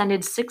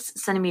 extended 6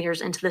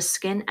 centimeters into the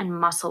skin and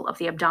muscle of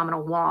the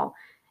abdominal wall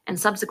and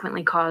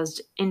subsequently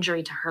caused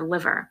injury to her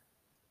liver.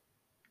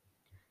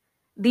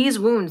 These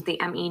wounds, the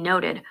ME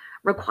noted,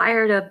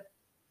 required a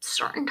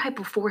certain type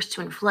of force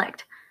to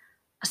inflict,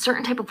 a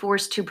certain type of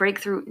force to break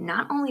through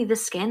not only the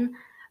skin,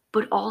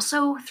 but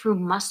also through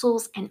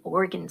muscles and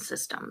organ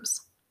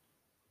systems.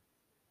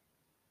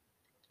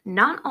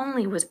 Not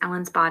only was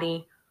Ellen's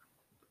body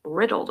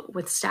riddled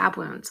with stab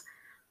wounds,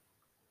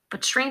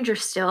 but stranger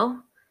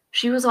still,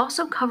 she was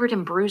also covered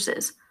in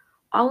bruises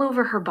all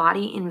over her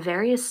body in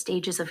various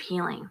stages of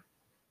healing.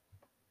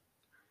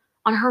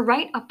 On her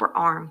right upper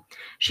arm,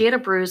 she had a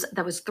bruise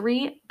that was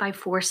 3 by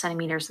 4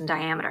 centimeters in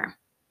diameter.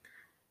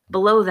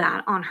 Below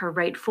that, on her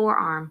right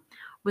forearm,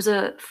 was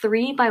a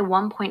 3 by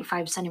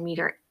 1.5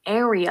 centimeter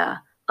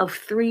area of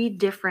 3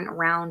 different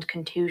round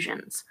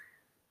contusions.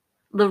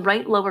 The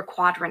right lower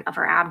quadrant of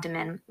her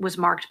abdomen was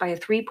marked by a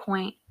 3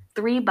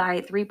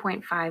 by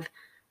 3.5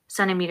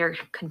 centimeter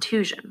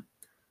contusion.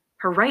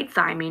 Her right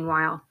thigh,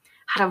 meanwhile,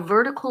 had a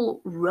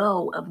vertical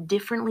row of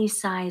differently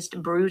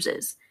sized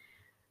bruises.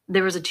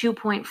 There was a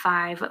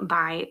 2.5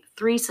 by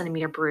 3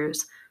 centimeter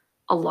bruise,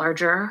 a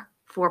larger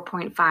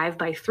 4.5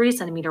 by 3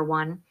 centimeter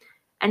one,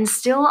 and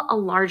still a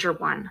larger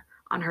one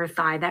on her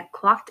thigh that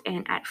clocked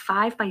in at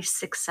 5 by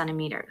 6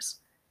 centimeters.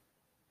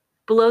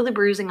 Below the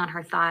bruising on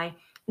her thigh,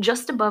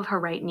 just above her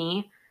right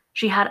knee,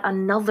 she had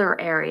another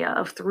area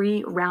of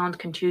 3 round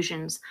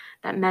contusions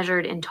that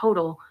measured in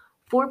total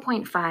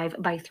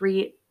 4.5 by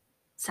 3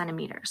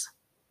 centimeters.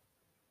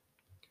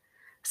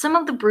 Some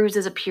of the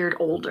bruises appeared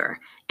older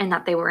in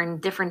that they were in a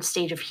different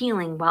stage of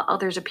healing, while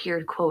others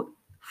appeared, quote,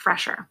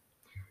 fresher.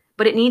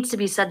 But it needs to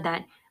be said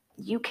that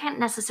you can't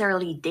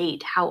necessarily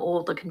date how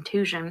old a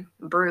contusion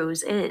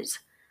bruise is.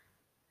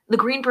 The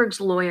Greenbergs'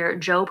 lawyer,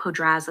 Joe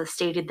Podraza,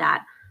 stated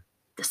that,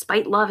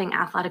 despite loving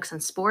athletics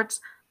and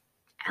sports,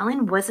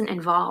 Ellen wasn't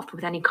involved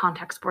with any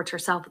contact sports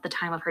herself at the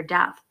time of her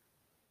death.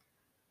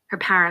 Her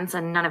parents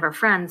and none of her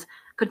friends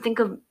could think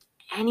of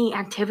any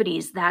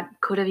activities that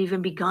could have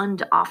even begun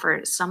to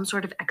offer some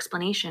sort of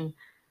explanation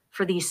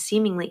for these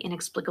seemingly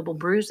inexplicable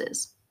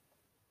bruises.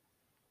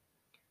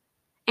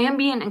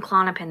 Ambien and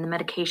Klonopin, the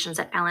medications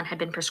that Ellen had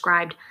been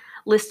prescribed,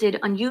 listed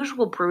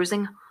unusual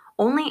bruising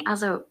only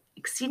as an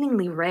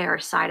exceedingly rare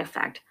side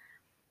effect.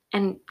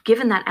 And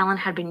given that Ellen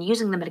had been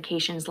using the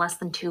medications less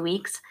than 2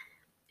 weeks,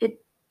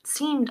 it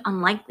seemed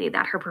unlikely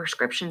that her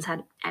prescriptions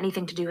had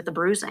anything to do with the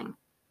bruising.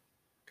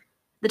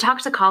 The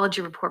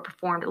toxicology report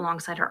performed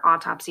alongside her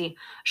autopsy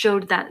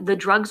showed that the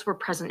drugs were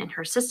present in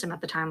her system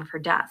at the time of her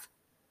death.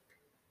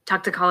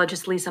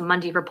 Toxicologist Lisa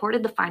Mundy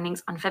reported the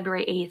findings on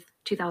February 8,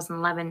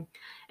 2011,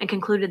 and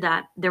concluded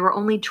that there were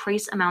only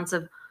trace amounts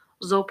of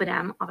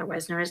zolpidem,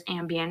 otherwise known as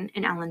Ambien,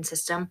 in Ellen's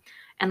system,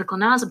 and the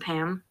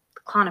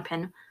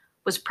Klonopin,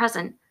 was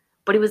present,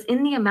 but it was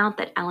in the amount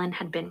that Ellen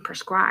had been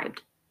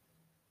prescribed.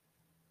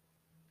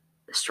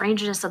 The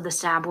strangeness of the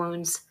stab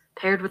wounds,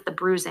 paired with the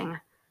bruising,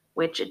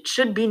 which it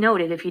should be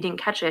noted if you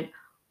didn't catch it,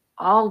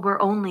 all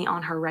were only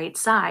on her right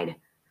side,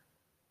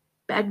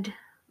 begged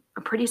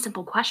a pretty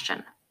simple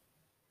question.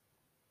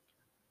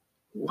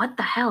 What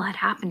the hell had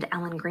happened to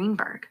Ellen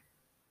Greenberg?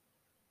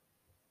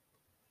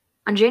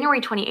 On January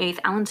 28th,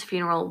 Ellen's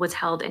funeral was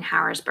held in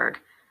Harrisburg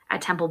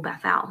at Temple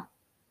Bethel.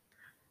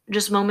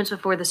 Just moments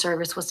before the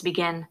service was to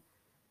begin,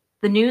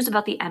 the news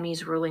about the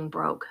Emmys ruling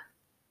broke.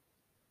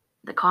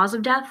 The cause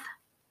of death?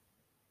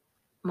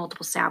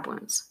 Multiple stab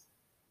wounds.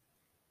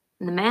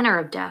 And the manner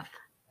of death,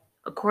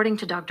 according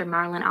to Dr.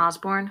 Marilyn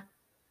Osborne,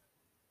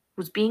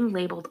 was being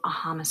labeled a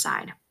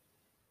homicide.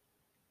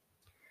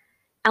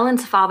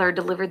 Ellen's father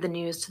delivered the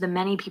news to the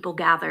many people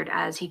gathered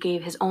as he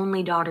gave his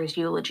only daughter's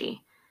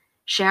eulogy,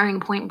 sharing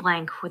point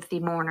blank with the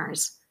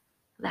mourners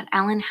that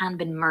Ellen had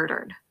been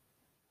murdered.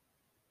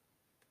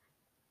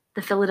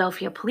 The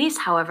Philadelphia police,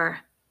 however,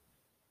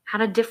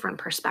 had a different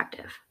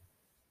perspective,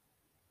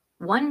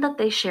 one that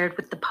they shared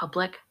with the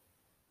public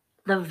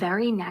the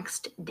very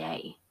next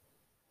day.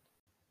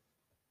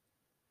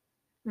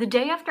 The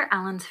day after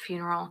Ellen's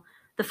funeral,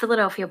 the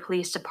Philadelphia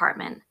Police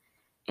Department,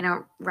 in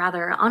a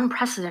rather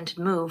unprecedented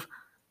move,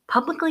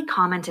 publicly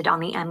commented on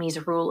the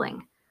Emmys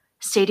ruling,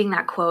 stating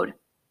that, quote,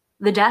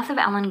 "The death of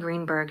Ellen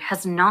Greenberg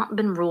has not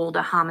been ruled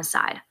a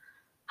homicide.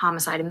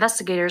 Homicide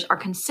investigators are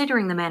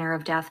considering the manner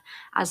of death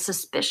as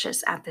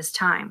suspicious at this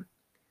time."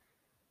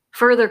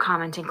 Further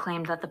commenting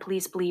claimed that the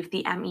police believed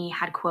the ME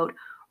had, quote,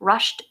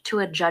 "rushed to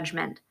a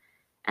judgment,"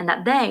 and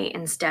that they,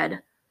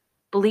 instead,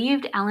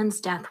 believed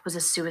Ellen's death was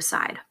a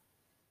suicide.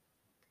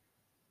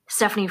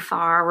 Stephanie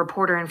Farr, a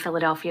reporter in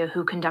Philadelphia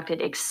who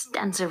conducted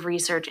extensive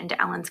research into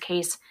Ellen's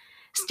case,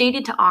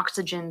 stated to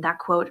Oxygen that,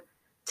 quote,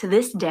 "To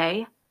this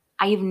day,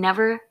 I have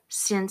never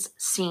since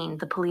seen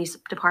the police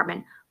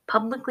department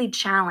publicly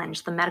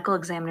challenge the medical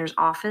examiner's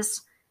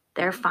office,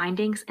 their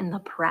findings in the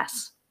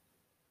press."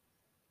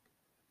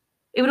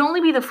 It would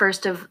only be the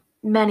first of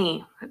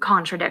many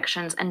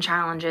contradictions and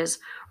challenges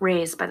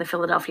raised by the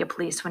Philadelphia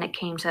police when it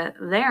came to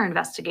their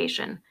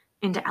investigation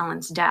into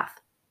Ellen's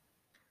death.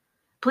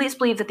 Police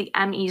believe that the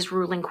ME's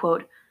ruling,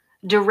 quote,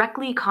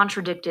 "directly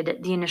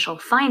contradicted the initial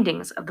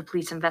findings of the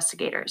police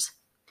investigators."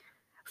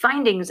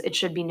 Findings, it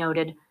should be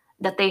noted,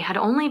 that they had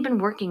only been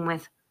working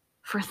with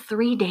for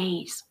 3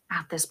 days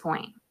at this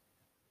point.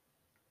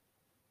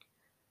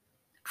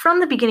 From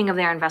the beginning of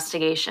their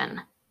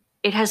investigation,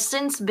 it has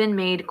since been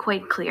made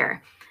quite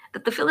clear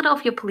that the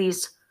Philadelphia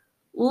police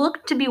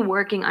looked to be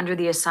working under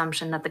the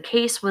assumption that the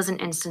case was an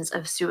instance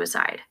of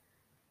suicide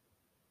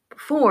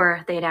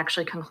before they had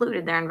actually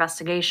concluded their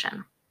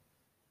investigation.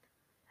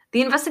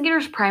 The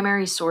investigators'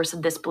 primary source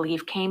of this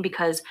belief came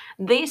because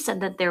they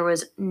said that there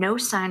was no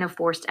sign of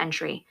forced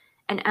entry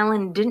and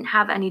Ellen didn't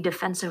have any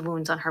defensive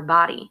wounds on her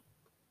body.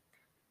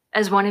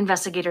 As one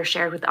investigator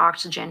shared with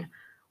Oxygen,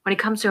 when it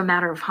comes to a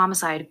matter of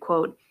homicide,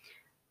 quote,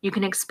 "You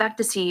can expect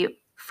to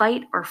see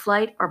fight or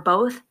flight or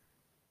both,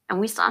 and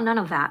we saw none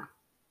of that."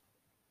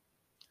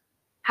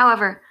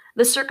 However,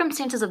 the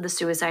circumstances of the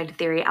suicide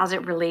theory as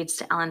it relates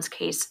to Ellen's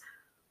case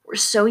were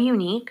so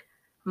unique,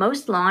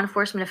 most law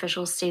enforcement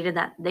officials stated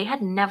that they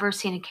had never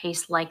seen a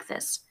case like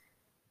this,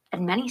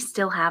 and many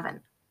still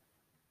haven't.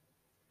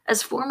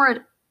 As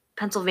former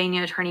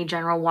Pennsylvania Attorney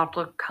General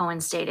Walter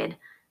Cohen stated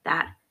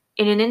that,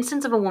 in an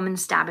instance of a woman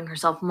stabbing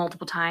herself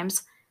multiple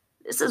times,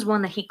 this is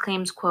one that he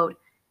claims, quote,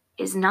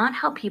 "is not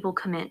how people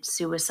commit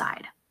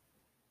suicide."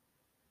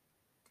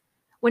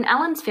 When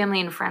Ellen's family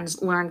and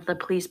friends learned the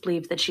police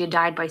believed that she had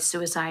died by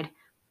suicide,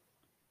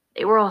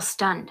 they were all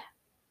stunned.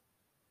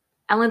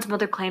 Ellen's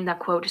mother claimed that,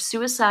 quote,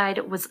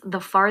 "suicide was the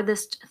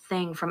farthest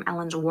thing from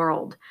Ellen's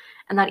world,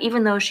 and that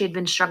even though she had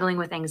been struggling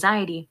with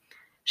anxiety,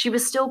 she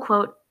was still,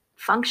 quote,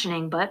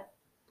 functioning but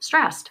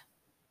stressed."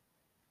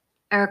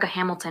 Erica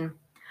Hamilton,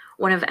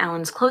 one of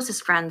Ellen's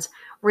closest friends,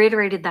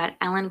 reiterated that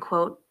Ellen,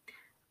 quote,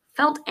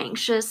 "felt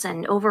anxious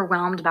and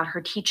overwhelmed about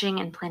her teaching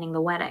and planning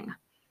the wedding."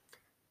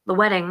 The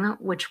wedding,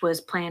 which was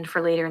planned for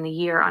later in the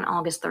year on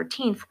August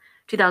 13th,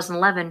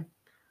 2011,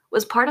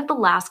 was part of the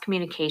last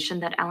communication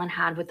that Ellen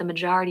had with the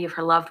majority of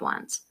her loved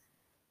ones.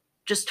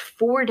 Just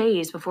 4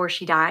 days before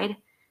she died,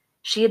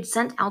 she had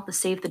sent out the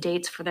save the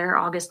dates for their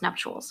August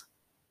nuptials.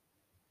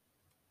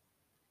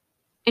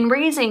 In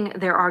raising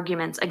their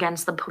arguments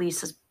against the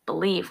police's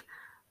belief,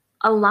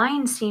 a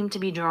line seemed to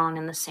be drawn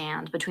in the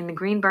sand between the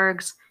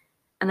Greenbergs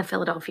and the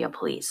Philadelphia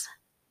police.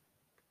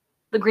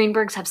 The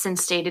Greenbergs have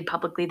since stated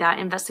publicly that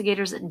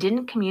investigators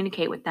didn't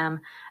communicate with them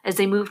as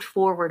they moved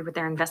forward with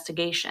their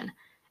investigation,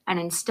 and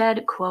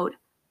instead, quote,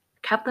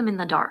 "kept them in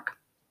the dark."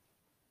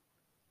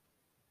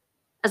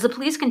 As the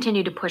police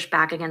continued to push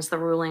back against the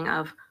ruling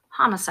of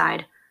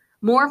homicide,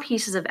 more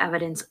pieces of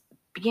evidence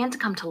began to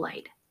come to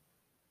light,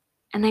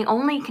 and they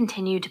only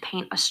continued to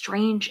paint a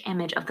strange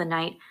image of the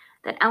night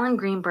that Ellen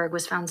Greenberg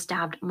was found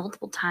stabbed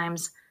multiple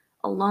times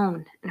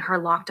alone in her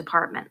locked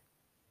apartment.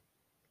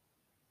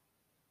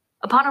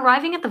 Upon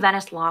arriving at the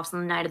Venice Lofts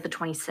on the night of the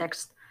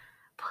 26th,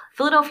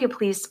 Philadelphia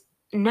police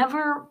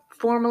never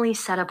formally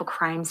set up a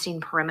crime scene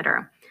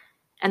perimeter,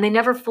 and they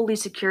never fully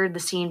secured the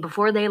scene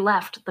before they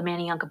left the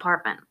Manayunk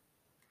apartment.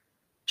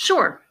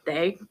 Sure,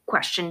 they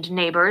questioned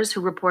neighbors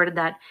who reported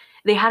that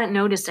they hadn't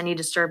noticed any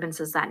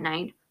disturbances that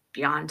night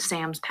beyond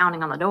Sam's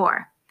pounding on the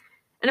door.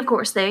 And of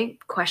course, they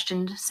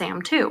questioned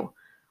Sam too,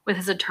 with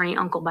his attorney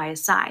uncle by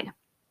his side.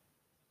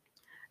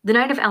 The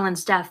night of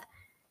Ellen's death,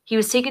 he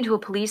was taken to a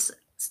police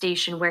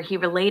station where he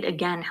relayed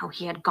again how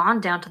he had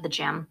gone down to the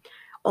gym,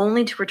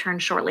 only to return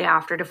shortly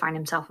after to find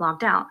himself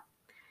locked out.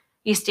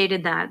 He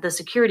stated that the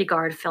security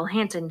guard, Phil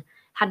Hanton,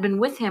 had been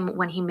with him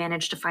when he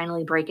managed to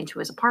finally break into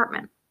his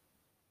apartment.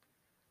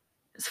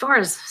 As far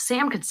as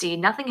Sam could see,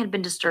 nothing had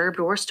been disturbed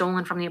or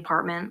stolen from the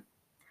apartment.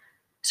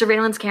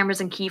 Surveillance cameras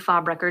and key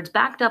fob records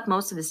backed up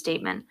most of his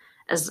statement,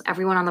 as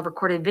everyone on the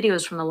recorded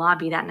videos from the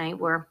lobby that night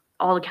were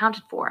all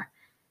accounted for,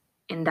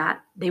 in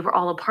that they were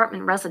all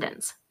apartment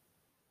residents.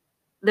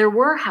 There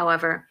were,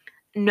 however,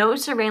 no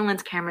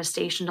surveillance cameras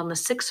stationed on the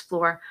 6th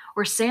floor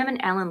where Sam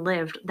and Ellen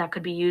lived that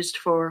could be used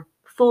for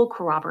full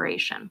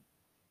corroboration.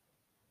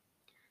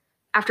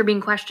 After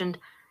being questioned,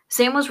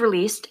 Sam was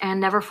released and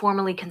never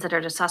formally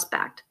considered a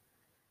suspect.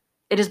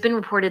 It has been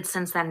reported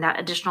since then that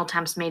additional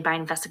attempts made by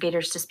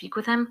investigators to speak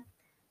with him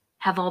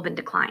have all been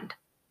declined.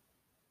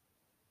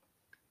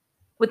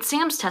 With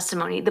Sam's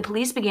testimony, the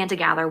police began to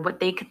gather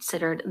what they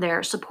considered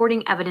their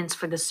supporting evidence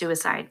for the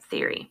suicide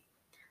theory.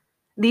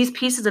 These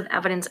pieces of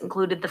evidence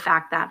included the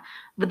fact that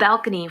the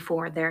balcony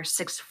for their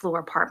 6th floor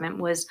apartment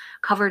was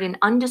covered in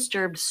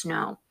undisturbed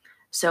snow,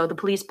 so the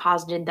police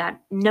posited that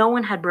no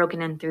one had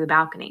broken in through the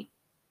balcony.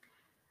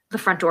 The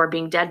front door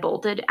being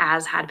deadbolted,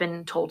 as had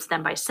been told to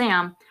them by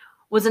Sam,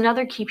 was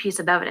another key piece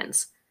of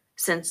evidence,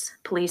 since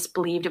police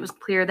believed it was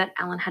clear that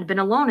Ellen had been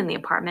alone in the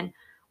apartment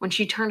when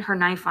she turned her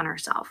knife on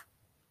herself.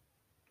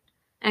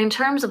 And in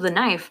terms of the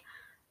knife,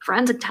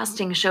 forensic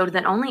testing showed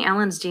that only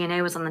Ellen's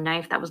DNA was on the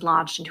knife that was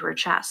lodged into her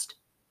chest.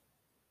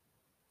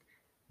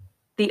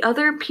 The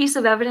other piece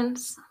of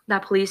evidence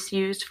that police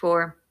used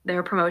for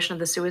their promotion of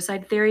the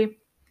suicide theory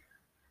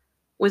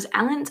was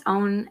Ellen's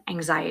own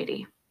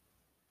anxiety.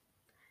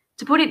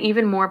 To put it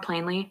even more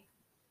plainly,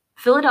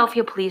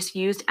 Philadelphia police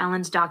used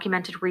Ellen's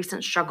documented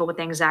recent struggle with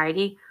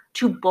anxiety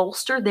to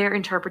bolster their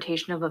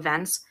interpretation of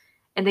events,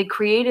 and they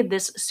created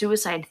this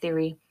suicide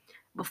theory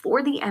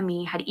before the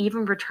ME had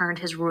even returned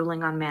his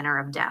ruling on manner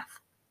of death.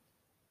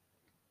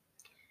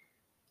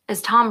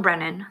 As Tom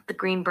Brennan, the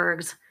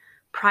Greenbergs'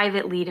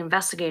 private lead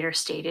investigator,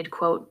 stated,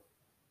 quote,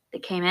 "They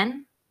came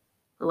in,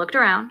 looked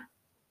around,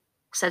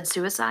 said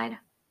suicide,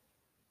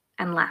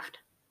 and left."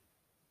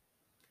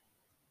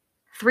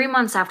 3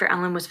 months after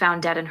Ellen was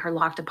found dead in her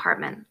locked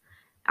apartment,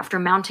 after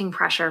mounting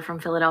pressure from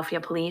Philadelphia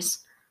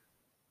police,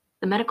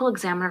 the medical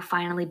examiner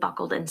finally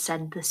buckled and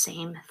said the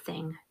same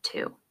thing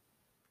too.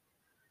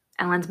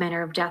 Ellen's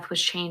manner of death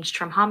was changed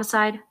from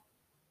homicide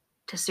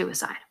to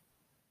suicide.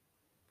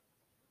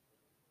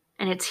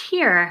 And it's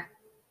here,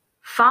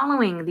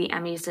 following the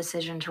ME's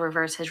decision to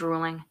reverse his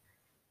ruling,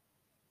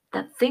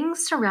 that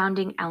things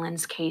surrounding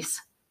Ellen's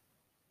case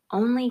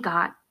only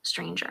got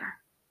stranger.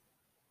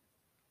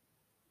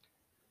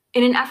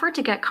 In an effort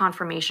to get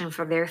confirmation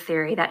for their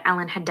theory that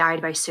Ellen had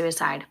died by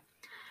suicide,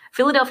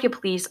 Philadelphia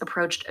police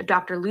approached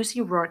Dr. Lucy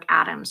Rourke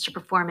Adams to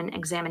perform an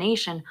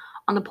examination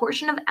on the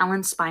portion of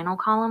Ellen's spinal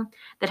column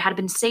that had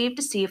been saved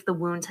to see if the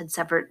wounds had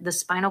severed the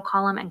spinal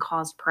column and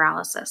caused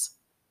paralysis.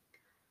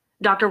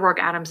 Dr. Rourke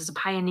Adams is a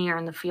pioneer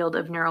in the field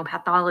of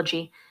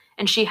neuropathology,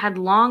 and she had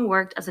long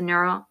worked as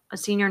a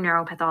senior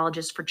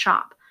neuropathologist for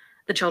CHOP,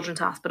 the Children's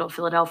Hospital of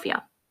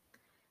Philadelphia.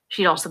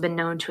 She'd also been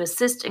known to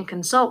assist and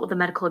consult with the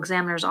medical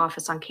examiner's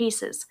office on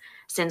cases,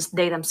 since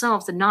they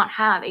themselves did not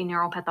have a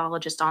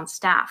neuropathologist on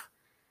staff,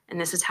 and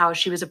this is how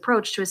she was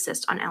approached to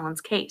assist on Ellen's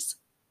case.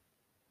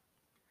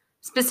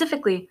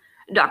 Specifically,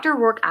 Dr.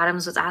 Rourke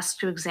Adams was asked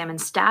to examine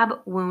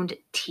stab wound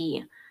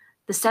T,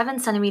 the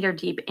 7-centimeter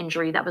deep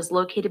injury that was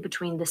located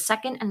between the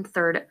 2nd and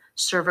 3rd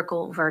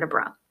cervical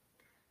vertebra.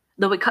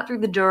 Though it cut through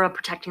the dura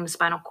protecting the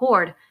spinal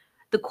cord,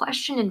 the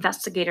question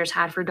investigators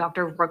had for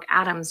Dr. Rourke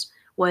Adams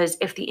was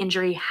if the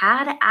injury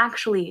had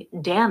actually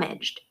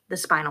damaged the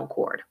spinal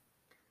cord.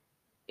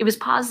 It was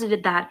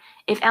posited that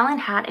if Ellen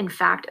had in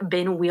fact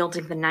been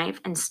wielding the knife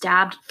and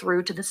stabbed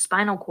through to the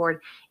spinal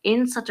cord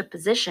in such a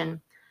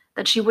position,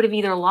 that she would have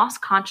either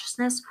lost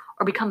consciousness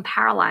or become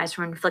paralyzed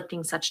from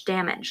inflicting such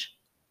damage.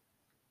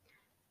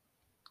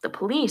 The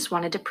police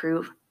wanted to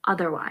prove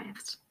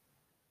otherwise.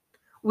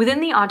 Within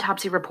the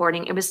autopsy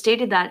reporting, it was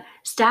stated that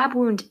stab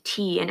wound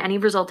T and any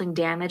resulting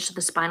damage to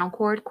the spinal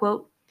cord,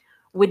 quote,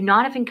 would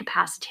not have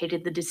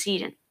incapacitated the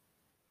decedent.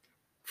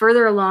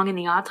 Further along in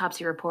the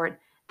autopsy report,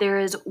 there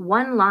is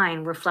one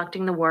line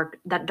reflecting the work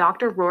that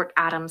Dr. Rourke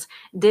Adams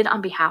did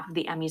on behalf of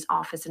the ME's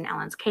office in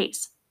Ellen's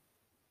case.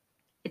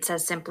 It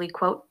says simply,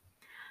 quote,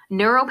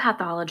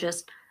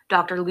 neuropathologist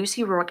Dr.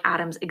 Lucy Rourke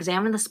Adams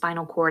examined the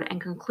spinal cord and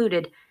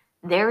concluded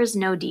there is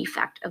no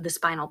defect of the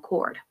spinal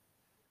cord.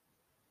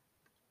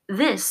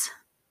 This,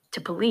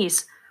 to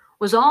police,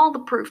 was all the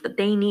proof that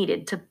they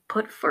needed to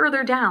put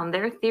further down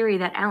their theory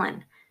that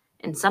Ellen,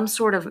 in some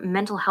sort of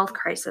mental health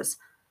crisis,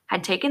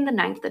 had taken the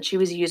knife that she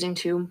was using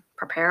to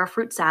prepare a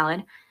fruit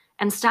salad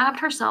and stabbed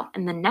herself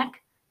in the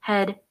neck,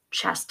 head,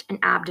 chest, and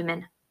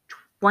abdomen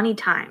 20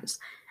 times,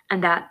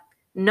 and that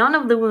none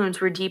of the wounds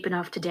were deep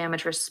enough to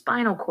damage her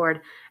spinal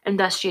cord, and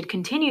thus she had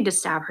continued to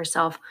stab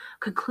herself,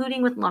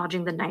 concluding with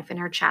lodging the knife in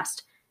her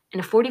chest in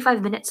a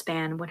 45-minute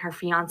span when her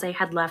fiancé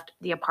had left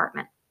the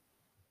apartment.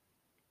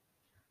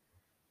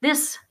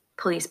 This,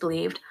 police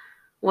believed,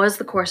 was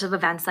the course of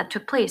events that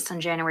took place on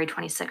January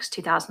 26,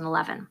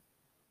 2011.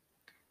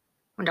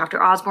 When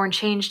Dr. Osborne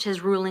changed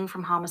his ruling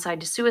from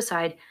homicide to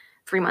suicide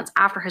 3 months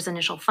after his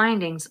initial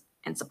findings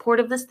in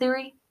support of this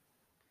theory,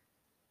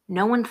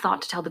 no one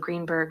thought to tell the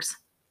Greenbergs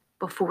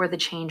before the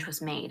change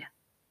was made.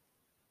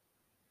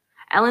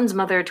 Ellen's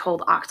mother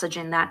told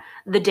Oxygen that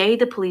the day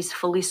the police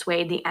fully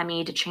swayed the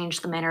ME to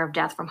change the manner of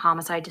death from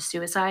homicide to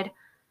suicide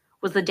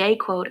was the day,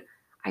 quote,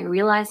 I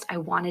realized I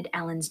wanted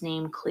Ellen's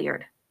name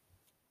cleared.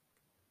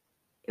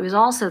 It was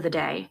also the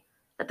day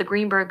that the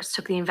Greenbergs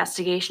took the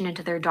investigation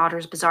into their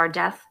daughter's bizarre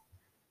death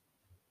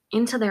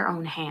into their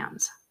own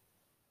hands.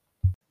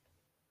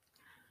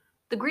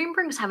 The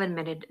Greenbergs have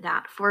admitted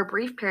that for a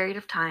brief period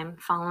of time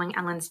following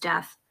Ellen's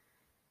death,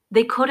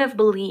 they could have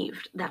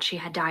believed that she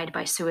had died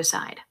by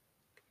suicide.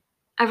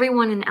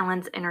 Everyone in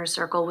Ellen's inner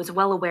circle was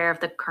well aware of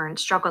the current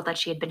struggle that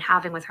she had been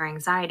having with her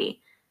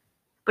anxiety,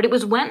 but it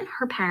was when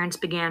her parents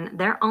began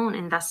their own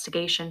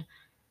investigation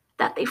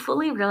that they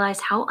fully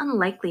realized how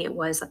unlikely it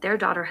was that their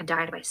daughter had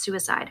died by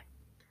suicide,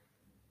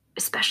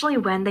 especially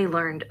when they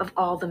learned of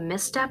all the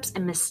missteps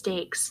and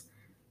mistakes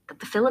that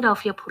the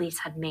Philadelphia police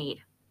had made.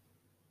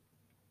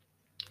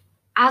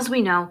 As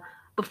we know,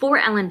 before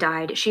Ellen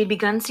died, she had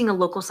begun seeing a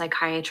local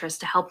psychiatrist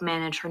to help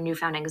manage her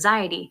newfound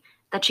anxiety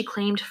that she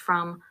claimed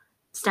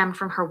stemmed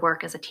from her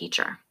work as a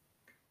teacher.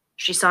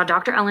 She saw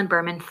Dr. Ellen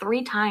Berman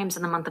 3 times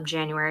in the month of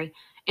January,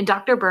 and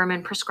Dr.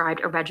 Berman prescribed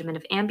a regimen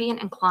of Ambien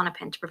and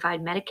Klonopin to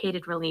provide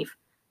medicated relief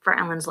for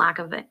Ellen's lack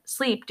of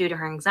sleep due to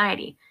her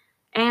anxiety,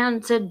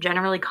 and to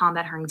generally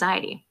combat her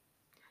anxiety.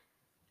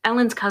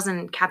 Ellen's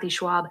cousin, Kathy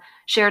Schwab,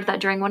 shared that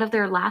during one of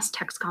their last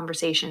text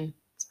conversations,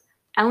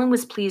 Ellen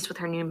was pleased with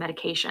her new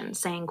medication,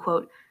 saying,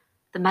 quote,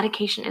 the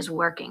medication is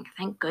working,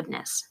 thank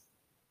goodness.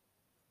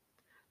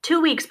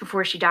 2 weeks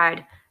before she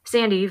died,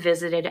 Sandy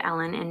visited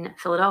Ellen in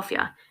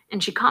Philadelphia,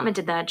 and she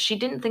commented that she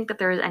didn't think that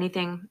there was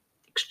anything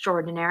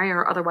extraordinary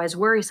or otherwise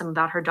worrisome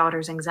about her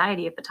daughter's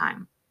anxiety at the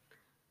time.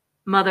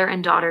 Mother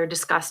and daughter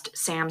discussed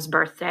Sam's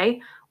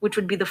birthday, which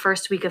would be the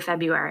first week of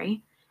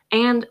February,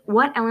 and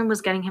what Ellen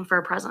was getting him for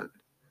a present.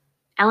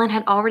 Ellen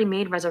had already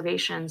made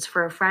reservations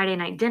for a Friday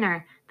night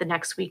dinner the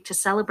next week to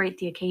celebrate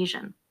the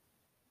occasion.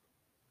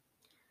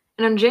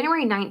 And on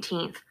January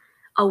 19th,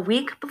 a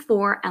week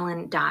before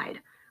Ellen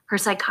died, her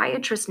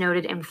psychiatrist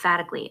noted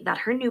emphatically that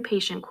her new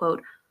patient,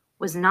 quote,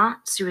 was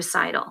not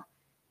suicidal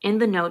in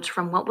the notes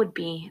from what would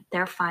be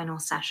their final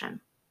session.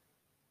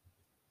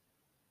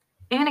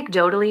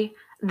 Anecdotally,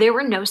 there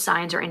were no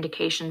signs or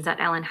indications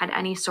that Ellen had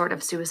any sort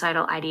of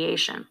suicidal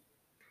ideation.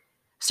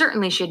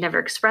 Certainly, she had never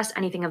expressed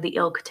anything of the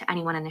ilk to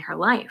anyone in her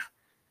life,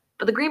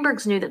 but the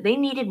Greenbergs knew that they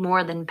needed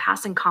more than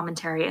passing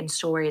commentary and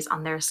stories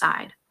on their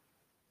side,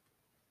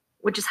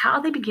 which is how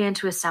they began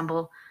to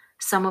assemble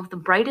some of the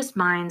brightest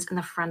minds in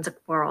the forensic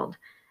world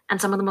and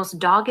some of the most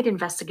dogged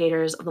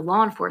investigators of the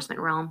law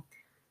enforcement realm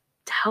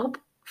to help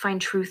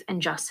find truth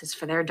and justice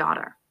for their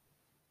daughter.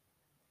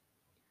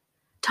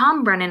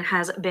 Tom Brennan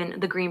has been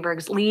the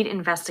Greenbergs' lead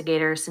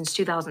investigator since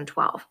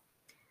 2012.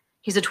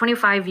 He's a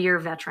 25-year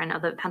veteran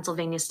of the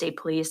Pennsylvania State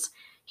Police.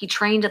 He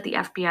trained at the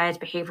FBI's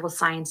Behavioral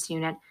Science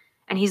Unit,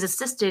 and he's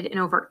assisted in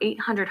over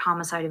 800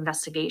 homicide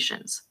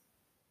investigations.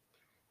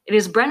 It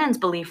is Brennan's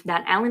belief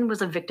that Ellen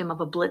was a victim of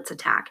a blitz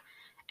attack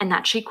and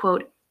that she,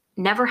 quote,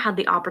 never had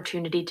the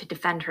opportunity to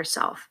defend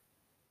herself.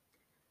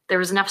 There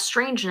was enough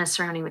strangeness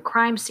surrounding the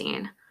crime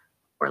scene,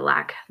 or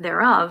lack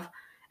thereof,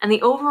 and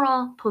the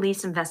overall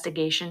police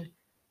investigation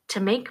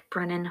to make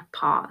Brennan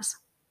pause.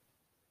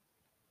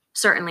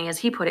 Certainly, as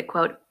he put it,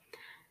 quote,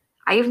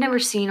 I have never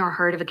seen or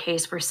heard of a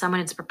case where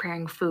someone is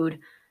preparing food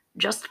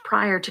just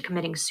prior to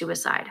committing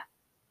suicide.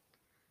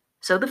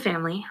 So the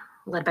family,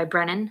 led by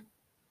Brennan,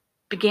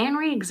 began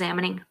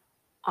re-examining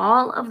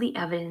all of the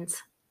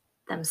evidence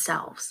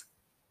themselves.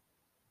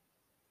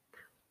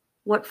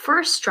 What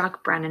first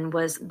struck Brennan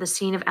was the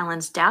scene of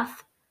Ellen's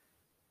death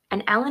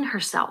and Ellen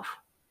herself.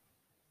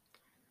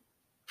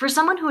 For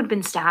someone who had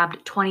been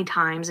stabbed 20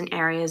 times in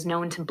areas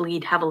known to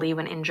bleed heavily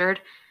when injured,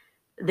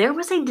 there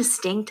was a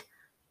distinct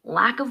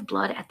lack of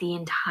blood at the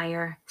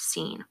entire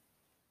scene.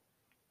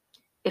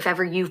 If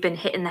ever you've been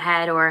hit in the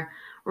head or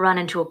run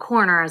into a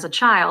corner as a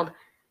child,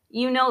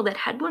 you know that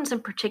head wounds in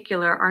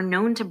particular are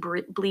known to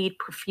bleed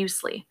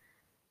profusely,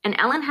 and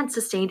Ellen had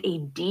sustained a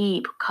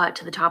deep cut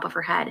to the top of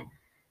her head.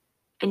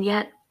 And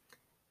yet,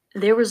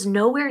 there was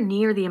nowhere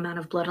near the amount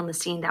of blood on the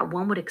scene that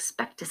one would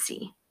expect to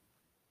see.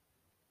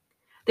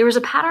 There was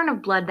a pattern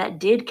of blood that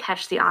did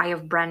catch the eye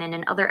of Brennan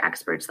and other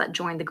experts that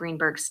joined the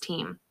Greenbergs'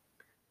 team.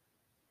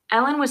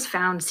 Ellen was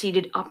found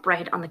seated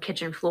upright on the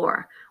kitchen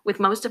floor, with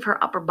most of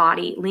her upper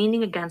body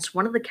leaning against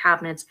one of the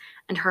cabinets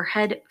and her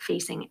head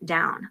facing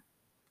down.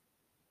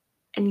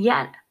 And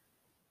yet,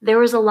 there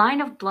was a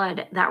line of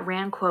blood that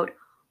ran, quote,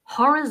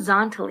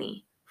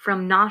 horizontally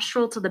from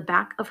nostril to the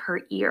back of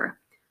her ear.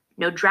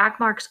 No drag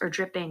marks or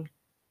dripping,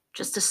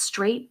 just a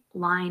straight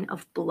line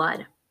of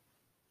blood.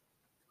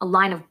 A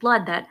line of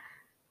blood that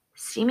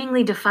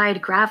seemingly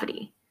defied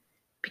gravity,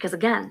 because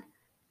again,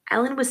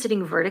 Ellen was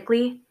sitting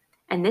vertically,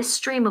 and this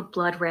stream of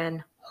blood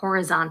ran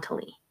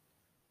horizontally.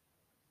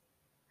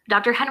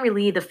 Dr. Henry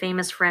Lee, the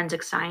famous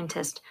forensic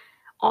scientist,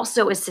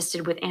 also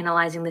assisted with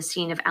analyzing the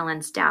scene of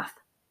Ellen's death.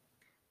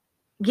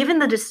 Given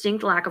the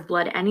distinct lack of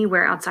blood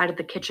anywhere outside of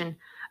the kitchen,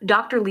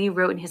 Dr. Lee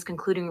wrote in his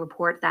concluding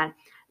report that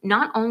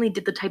not only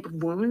did the type of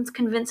wounds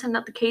convince him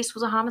that the case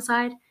was a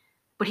homicide,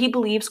 but he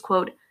believes,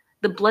 quote,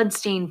 the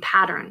bloodstain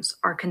patterns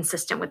are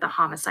consistent with the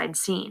homicide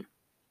scene.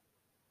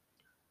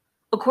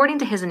 According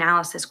to his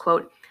analysis,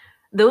 quote,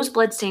 those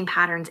bloodstain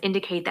patterns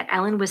indicate that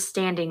Ellen was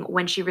standing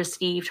when she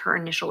received her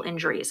initial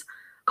injuries,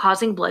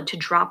 causing blood to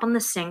drop on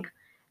the sink,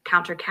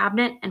 counter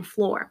cabinet, and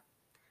floor.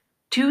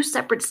 Two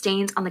separate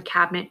stains on the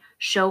cabinet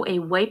show a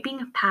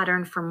wiping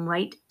pattern from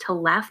right to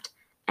left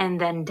and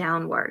then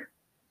downward.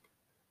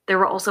 There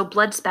were also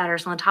blood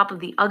spatters on the top of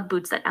the Ugg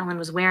boots that Ellen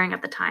was wearing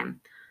at the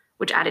time,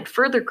 which added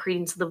further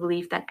credence to the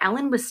belief that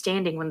Ellen was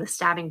standing when the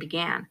stabbing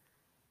began.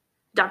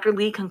 Dr.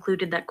 Lee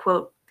concluded that,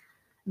 quote,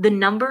 the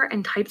number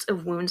and types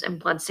of wounds and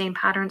bloodstain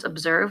patterns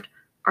observed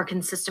are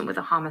consistent with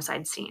a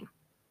homicide scene.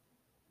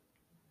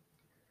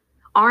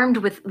 Armed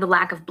with the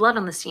lack of blood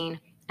on the scene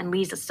and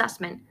Lee's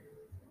assessment,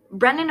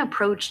 Brennan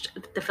approached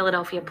the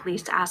Philadelphia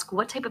police to ask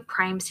what type of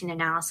crime scene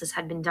analysis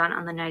had been done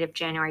on the night of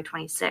January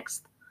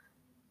 26th.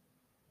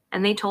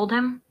 And they told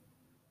him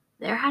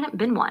there hadn't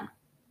been one.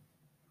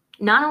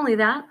 Not only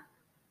that,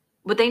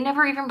 but they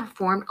never even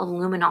performed a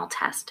luminol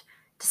test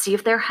to see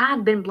if there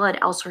had been blood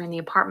elsewhere in the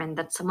apartment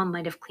that someone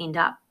might have cleaned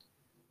up.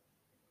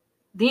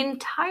 The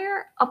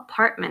entire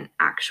apartment,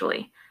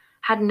 actually,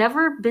 had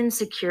never been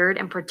secured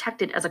and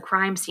protected as a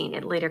crime scene,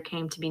 it later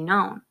came to be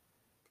known.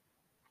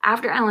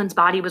 After Ellen's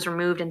body was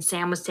removed and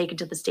Sam was taken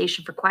to the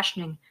station for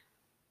questioning,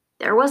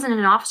 there wasn't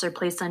an officer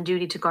placed on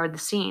duty to guard the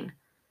scene.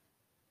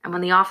 And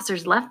when the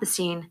officers left the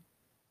scene,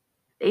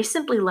 they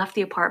simply left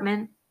the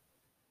apartment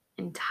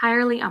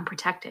entirely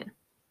unprotected,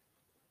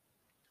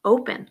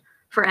 open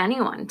for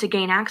anyone to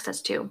gain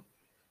access to,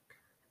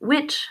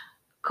 which,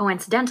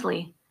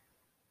 coincidentally,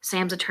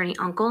 Sam's attorney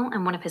uncle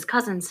and one of his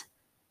cousins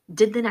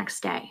did the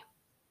next day.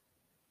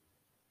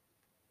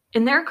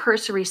 In their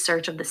cursory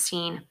search of the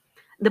scene,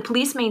 the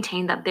police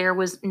maintained that there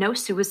was no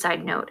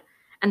suicide note,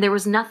 and there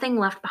was nothing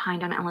left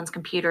behind on Ellen's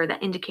computer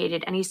that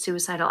indicated any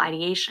suicidal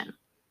ideation.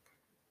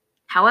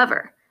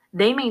 However,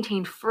 they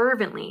maintained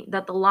fervently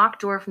that the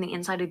locked door from the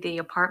inside of the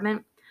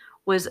apartment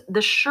was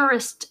the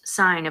surest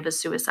sign of a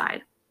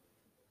suicide.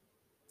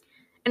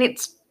 And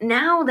it's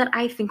now that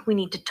I think we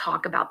need to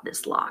talk about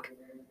this lock,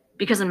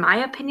 because in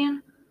my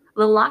opinion,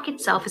 the lock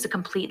itself is a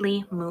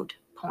completely moot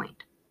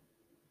point.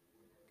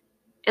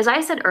 As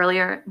I said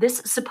earlier,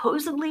 this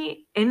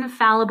supposedly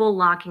infallible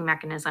locking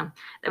mechanism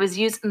that was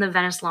used in the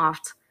Venice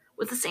lofts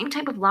was the same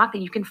type of lock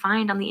that you can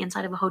find on the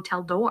inside of a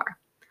hotel door.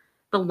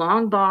 The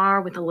long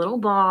bar with a little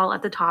ball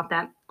at the top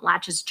that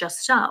latches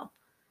just so.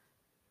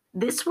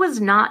 This was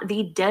not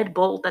the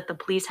deadbolt that the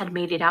police had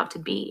made it out to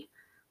be.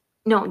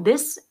 No,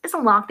 this is a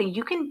lock that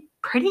you can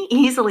pretty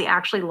easily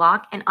actually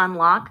lock and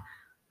unlock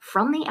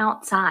from the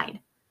outside.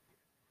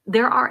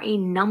 There are a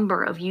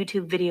number of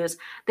YouTube videos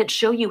that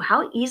show you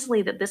how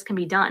easily that this can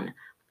be done,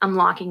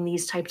 unlocking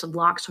these types of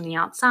locks from the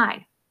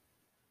outside.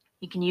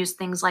 You can use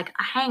things like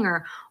a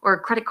hanger or a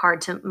credit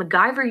card to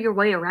MacGyver your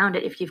way around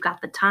it if you've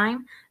got the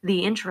time, the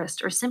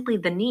interest, or simply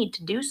the need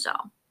to do so.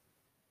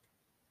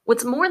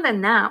 What's more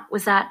than that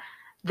was that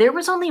there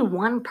was only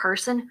one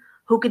person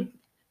who could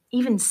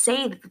even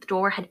say that the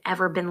door had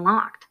ever been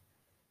locked.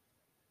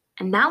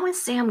 And that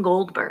was Sam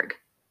Goldberg.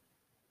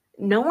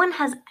 No one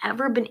has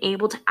ever been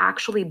able to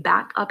actually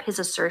back up his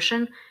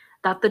assertion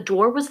that the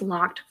door was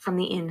locked from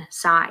the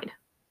inside.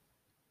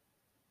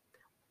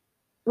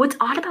 What's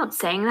odd about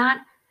saying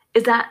that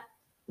is that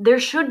there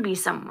should be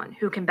someone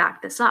who can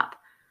back this up,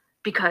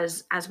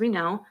 because, as we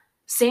know,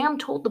 Sam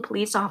told the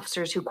police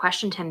officers who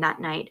questioned him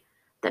that night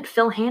that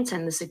Phil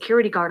Hansen, the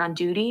security guard on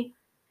duty,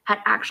 had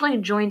actually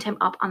joined him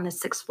up on the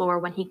 6th floor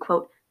when he,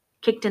 quote,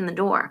 kicked in the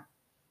door.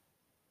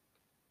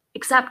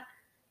 Except,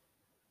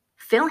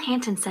 Phil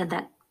Hansen said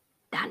that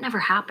never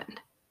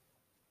happened.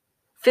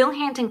 Phil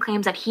Hansen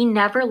claims that he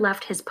never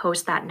left his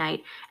post that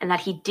night and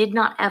that he did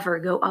not ever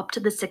go up to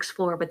the 6th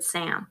floor with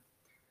Sam.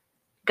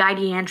 Guy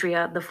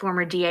DeAndrea, the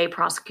former DA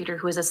prosecutor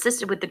who has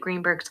assisted with the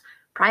Greenbergs'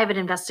 private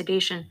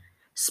investigation,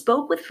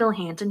 spoke with Phil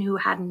Hansen, who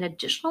had an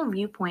additional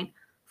viewpoint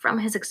from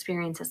his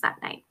experiences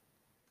that night.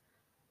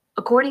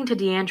 According to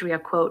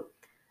DeAndrea, quote,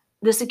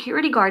 The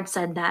security guard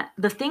said that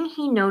the thing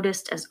he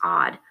noticed as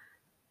odd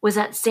was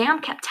that Sam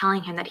kept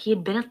telling him that he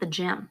had been at the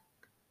gym,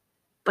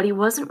 but he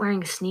wasn't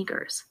wearing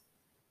sneakers.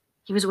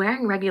 He was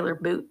wearing regular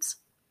boots.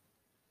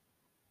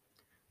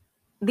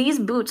 These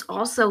boots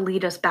also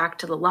lead us back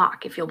to the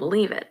lock, if you'll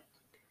believe it.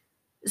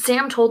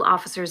 Sam told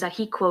officers that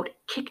he, quote,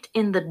 kicked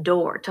in the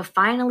door to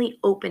finally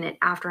open it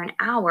after an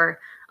hour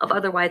of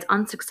otherwise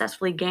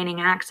unsuccessfully gaining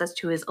access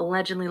to his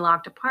allegedly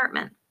locked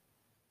apartment.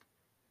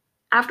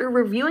 After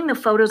reviewing the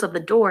photos of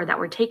the door that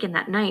were taken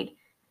that night,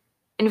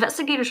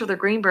 investigators for the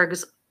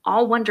Greenbergs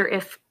all wonder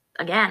if,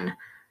 again,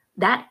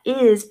 that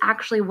is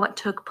actually what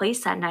took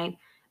place that night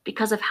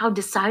because of how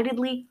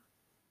decidedly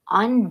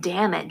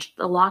undamaged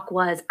the lock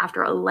was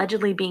after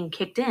allegedly being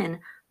kicked in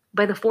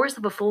by the force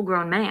of a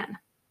full-grown man.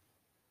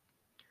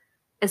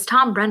 As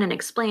Tom Brennan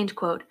explained,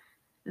 quote,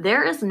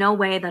 there is no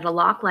way that a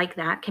lock like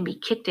that can be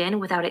kicked in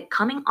without it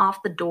coming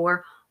off the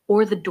door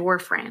or the door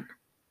frame.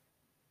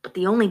 But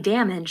the only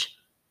damage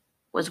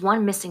was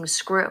one missing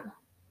screw.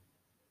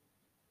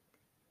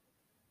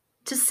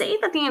 To say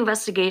that the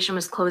investigation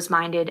was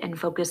closed-minded and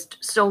focused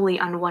solely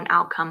on one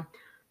outcome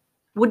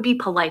would be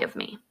polite of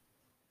me.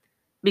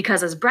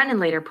 Because as Brennan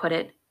later put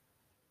it,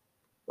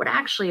 what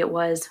actually it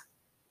was,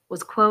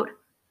 quote,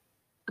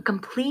 a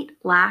complete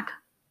lack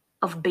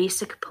of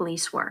basic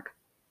police work.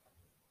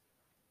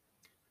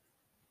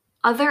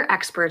 Other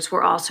experts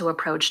were also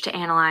approached to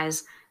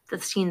analyze the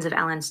scenes of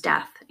Ellen's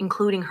death,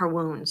 including her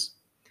wounds.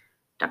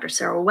 Dr.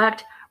 Sarah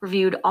Wecht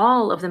reviewed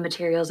all of the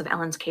materials of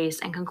Ellen's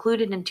case and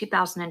concluded in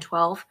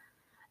 2012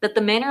 that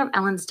the manner of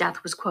Ellen's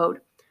death was,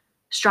 quote,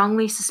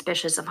 strongly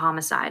suspicious of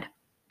homicide,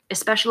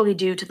 especially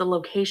due to the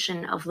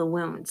location of the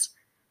wounds.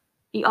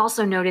 He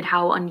also noted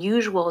how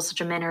unusual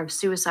such a manner of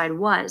suicide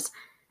was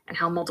and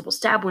how multiple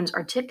stab wounds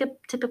are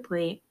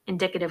typically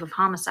indicative of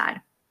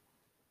homicide.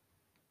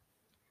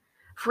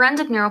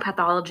 Forensic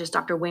neuropathologist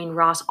Dr. Wayne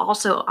Ross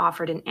also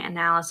offered an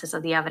analysis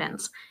of the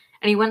evidence,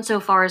 and he went so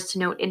far as to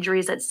note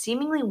injuries that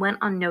seemingly went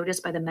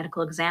unnoticed by the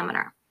medical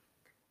examiner.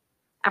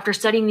 After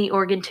studying the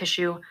organ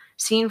tissue,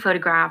 scene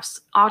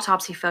photographs,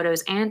 autopsy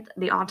photos, and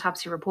the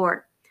autopsy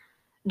report,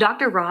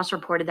 Dr. Ross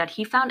reported that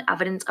he found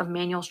evidence of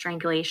manual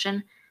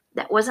strangulation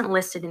that wasn't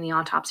listed in the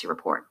autopsy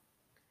report.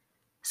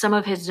 Some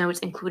of his notes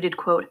included,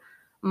 quote,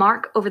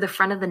 mark over the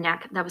front of the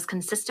neck that was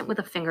consistent with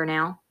a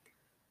fingernail,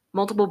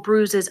 multiple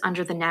bruises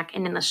under the neck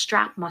and in the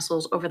strap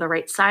muscles over the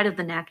right side of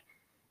the neck,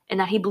 and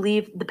that he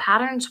believed the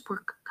patterns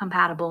were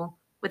compatible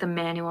with a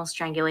manual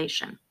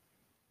strangulation.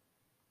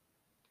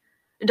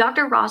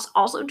 Dr. Ross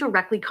also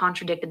directly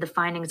contradicted the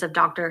findings of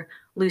Dr.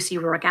 Lucy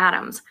Rourke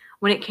Adams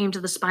when it came to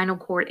the spinal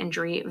cord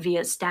injury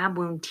via stab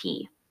wound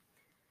T.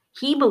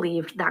 He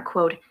believed that,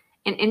 quote,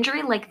 an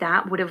injury like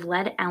that would have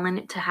led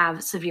Ellen to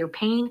have severe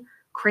pain,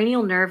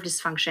 cranial nerve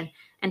dysfunction,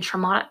 and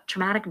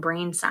traumatic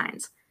brain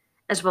signs,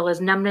 as well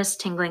as numbness,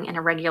 tingling, and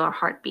irregular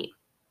heartbeat.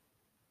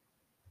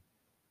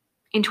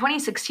 In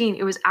 2016,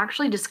 it was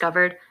actually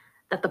discovered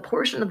that the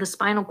portion of the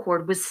spinal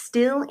cord was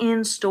still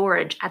in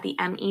storage at the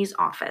ME's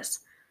office.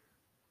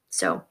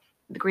 So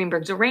the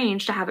Greenbergs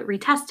arranged to have it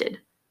retested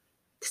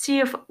to see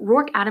if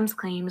Rourke Adams'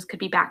 claims could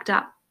be backed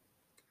up,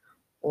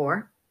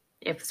 or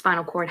if the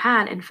spinal cord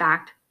had, in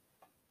fact,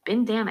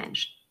 been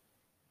damaged.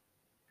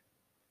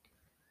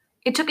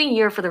 It took a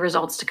year for the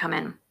results to come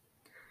in,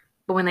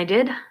 but when they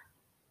did,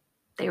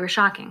 they were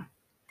shocking.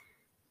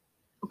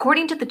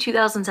 According to the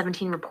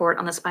 2017 report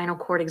on the spinal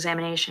cord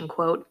examination,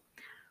 quote,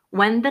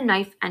 when the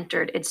knife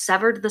entered, it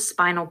severed the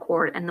spinal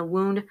cord and the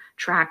wound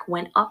track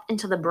went up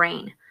into the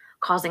brain,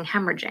 causing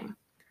hemorrhaging.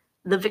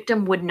 The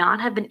victim would not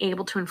have been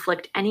able to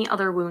inflict any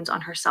other wounds on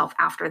herself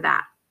after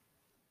that.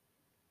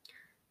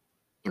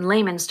 In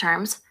layman's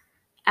terms,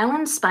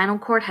 Ellen's spinal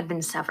cord had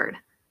been severed,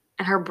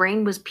 and her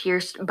brain was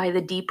pierced by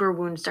the deeper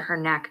wounds to her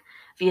neck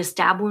via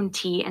stab wound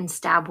T and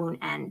stab wound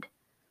N.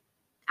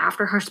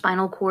 After her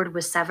spinal cord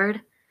was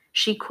severed,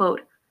 she,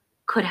 quote,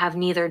 could have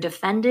neither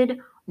defended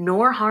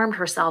nor harmed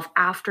herself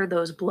after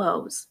those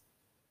blows.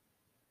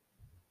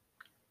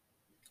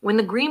 When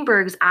the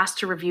Greenbergs asked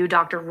to review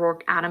Dr.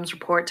 Rourke Adams'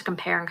 report to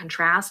compare and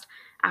contrast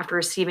after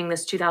receiving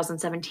this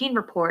 2017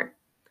 report,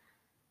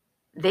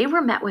 they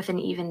were met with an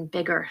even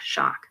bigger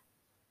shock.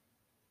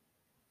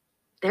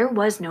 There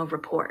was no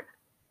report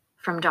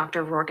from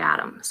Dr. Rourke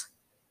Adams.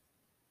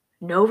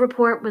 No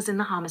report was in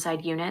the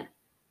homicide unit.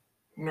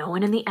 No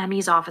one in the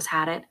ME's office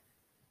had it,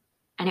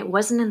 and it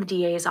wasn't in the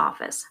DA's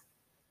office.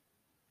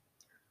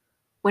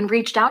 When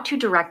reached out to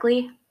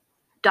directly,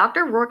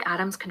 Dr. Rourke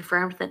Adams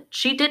confirmed that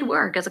she did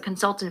work as a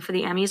consultant for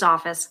the ME's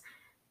office,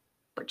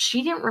 but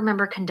she didn't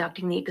remember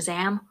conducting the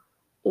exam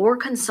or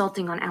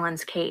consulting on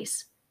Ellen's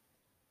case.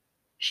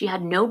 She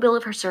had no bill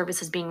of her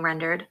services being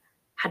rendered,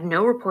 had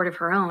no report of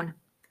her own,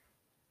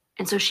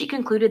 and so she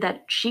concluded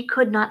that she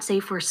could not say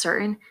for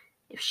certain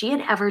if she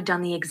had ever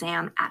done the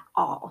exam at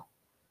all.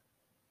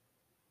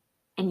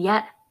 And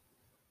yet,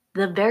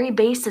 the very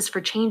basis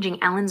for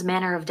changing Ellen's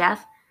manner of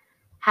death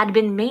had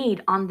been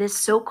made on this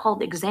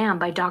so-called exam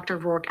by Dr.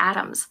 Rourke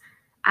Adams,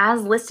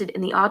 as listed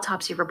in the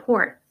autopsy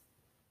report.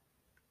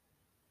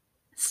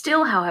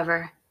 Still,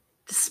 however,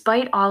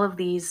 Despite all of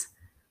these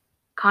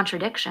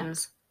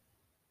contradictions,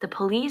 the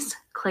police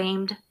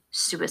claimed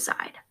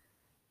suicide.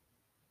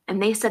 And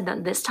they said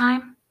that this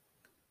time,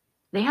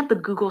 they had the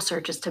Google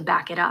searches to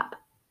back it up.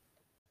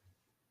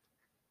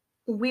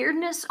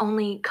 Weirdness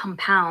only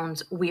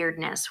compounds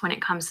weirdness when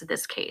it comes to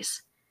this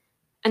case.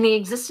 And the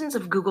existence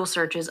of Google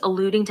searches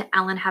alluding to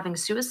Ellen having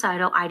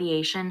suicidal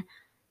ideation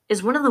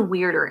is one of the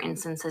weirder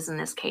instances in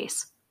this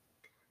case.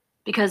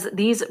 Because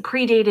these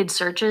predated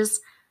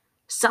searches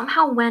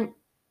somehow went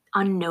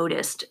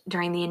unnoticed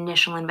during the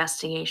initial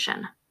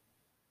investigation.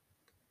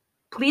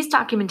 Police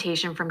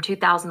documentation from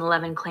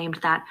 2011 claimed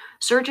that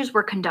searches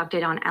were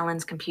conducted on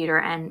Ellen's computer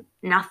and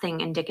nothing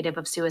indicative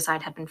of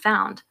suicide had been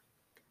found.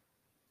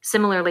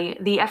 Similarly,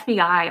 the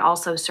FBI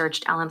also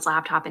searched Ellen's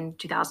laptop in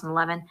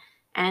 2011,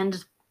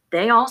 and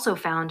they also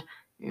found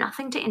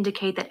nothing to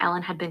indicate that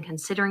Ellen had been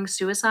considering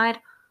suicide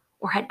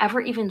or had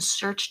ever even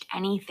searched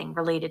anything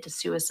related to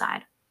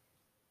suicide.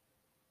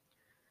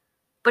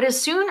 But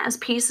as soon as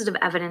pieces of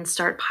evidence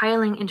start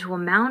piling into a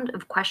mound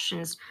of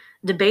questions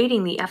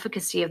debating the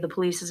efficacy of the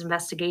police's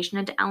investigation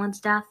into Ellen's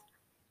death,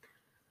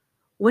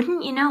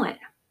 wouldn't you know it?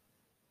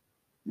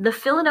 The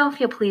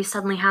Philadelphia police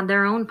suddenly had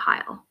their own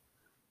pile.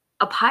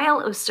 A pile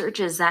of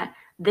searches that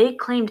they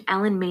claimed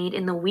Ellen made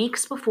in the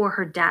weeks before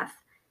her death,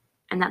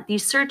 and that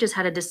these searches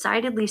had a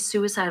decidedly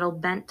suicidal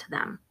bent to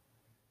them.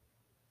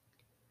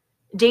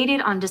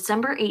 Dated on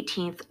December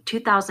 18th,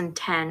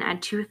 2010 at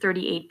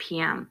 2:38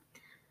 p.m.,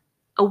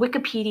 a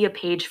Wikipedia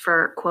page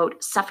for,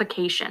 quote,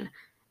 suffocation,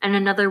 and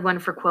another one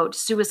for, quote,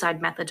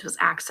 suicide methods was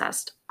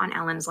accessed on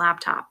Ellen's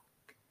laptop.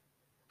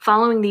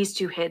 Following these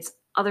two hits,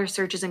 other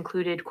searches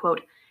included, quote,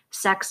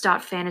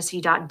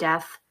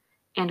 sex.fantasy.death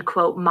and,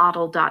 quote,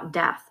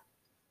 model.death.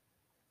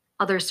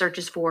 Other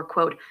searches for,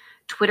 quote,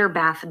 Twitter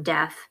bath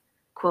death,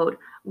 quote,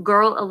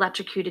 girl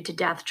electrocuted to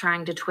death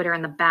trying to Twitter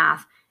in the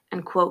bath,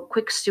 and, quote,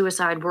 quick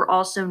suicide were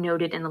also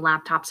noted in the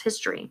laptop's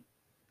history.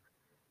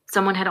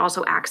 Someone had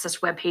also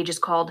accessed web pages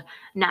called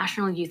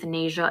National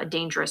Euthanasia, a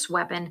Dangerous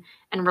Weapon,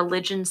 and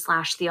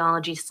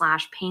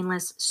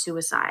Religion/Theology/Painless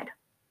Suicide.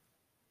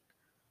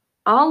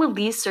 All of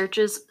these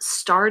searches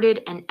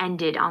started and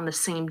ended on the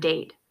same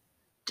date,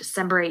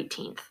 December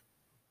 18th.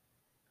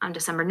 On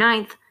December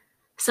 9th,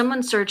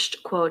 someone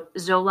searched, quote,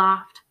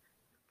 Zoloft,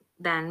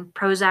 then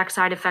Prozac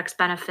side effects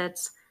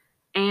benefits,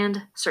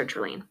 and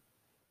sertraline.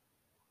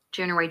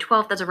 January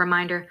 12th, as a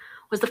reminder,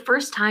 was the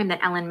first time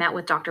that Ellen met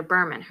with Dr.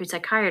 Berman, who's a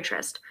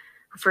psychiatrist,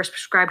 who first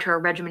prescribed her a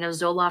regimen of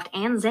Zoloft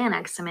and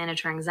Xanax to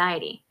manage her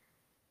anxiety.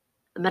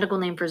 The medical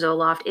name for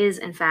Zoloft is,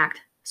 in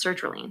fact,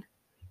 sertraline.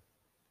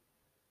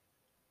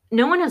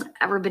 No one has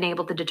ever been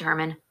able to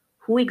determine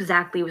who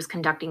exactly was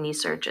conducting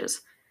these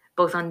searches,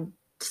 both on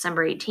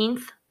December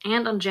 18th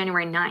and on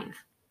January 9th.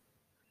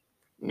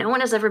 No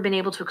one has ever been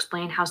able to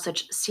explain how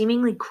such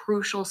seemingly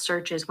crucial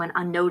searches went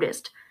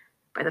unnoticed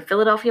by the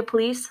Philadelphia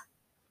police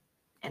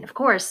and, of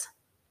course,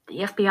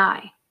 the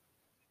FBI.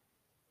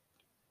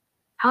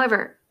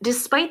 However,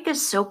 despite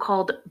this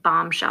so-called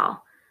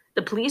bombshell,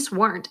 the police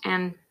weren't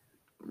and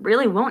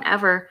really won't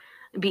ever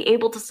be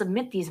able to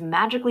submit these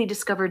magically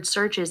discovered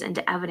searches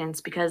into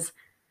evidence because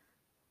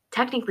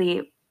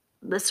technically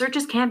the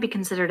searches can't be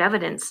considered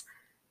evidence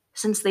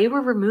since they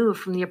were removed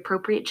from the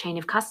appropriate chain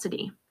of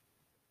custody.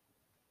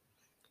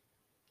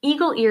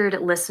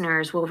 Eagle-eared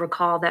listeners will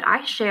recall that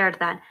I shared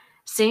that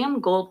Sam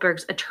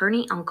Goldberg's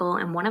attorney uncle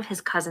and one of his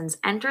cousins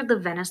entered the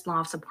Venice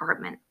Lofts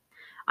apartment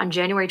on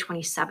January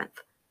 27th,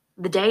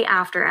 the day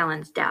after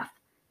Ellen's death.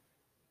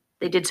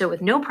 They did so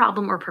with no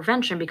problem or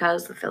prevention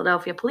because the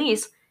Philadelphia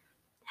police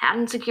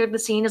hadn't secured the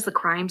scene as the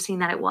crime scene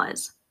that it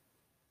was.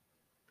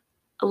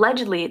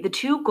 Allegedly, the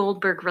two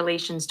Goldberg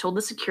relations told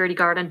the security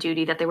guard on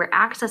duty that they were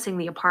accessing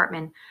the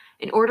apartment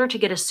in order to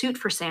get a suit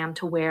for Sam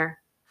to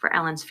wear for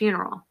Ellen's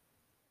funeral.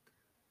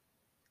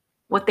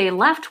 What they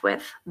left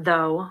with,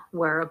 though,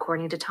 were,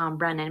 according to Tom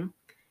Brennan,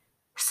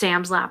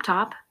 Sam's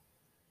laptop,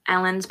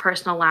 Ellen's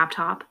personal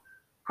laptop,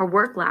 her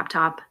work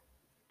laptop,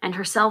 and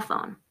her cell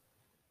phone.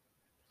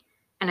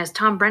 And as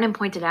Tom Brennan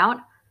pointed out,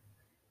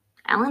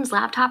 Ellen's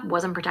laptop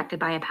wasn't protected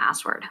by a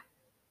password.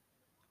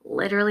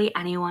 Literally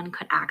anyone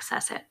could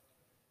access it.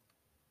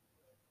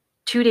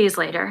 2 days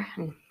later,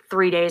 and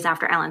 3 days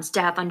after Ellen's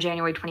death on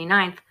January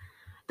 29th,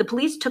 the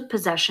police took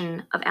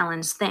possession of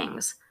Ellen's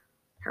things,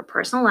 her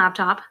personal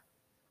laptop,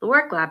 the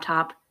work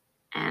laptop,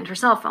 and her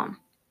cell phone.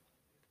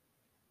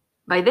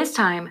 By this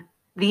time,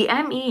 the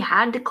ME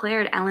had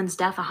declared Ellen's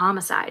death a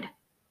homicide.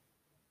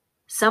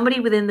 Somebody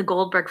within the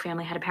Goldberg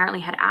family had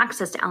apparently had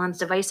access to Ellen's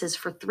devices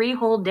for 3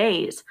 whole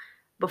days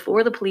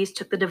before the police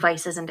took the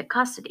devices into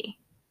custody.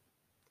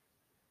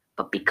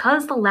 But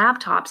because the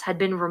laptops had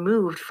been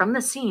removed from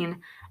the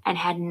scene and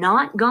had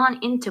not gone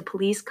into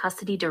police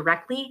custody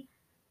directly,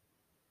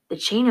 the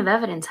chain of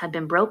evidence had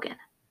been broken.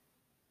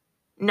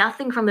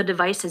 Nothing from the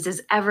devices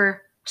is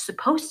ever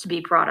supposed to be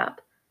brought up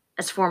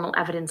as formal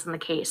evidence in the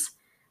case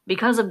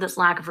because of this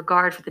lack of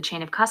regard for the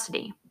chain of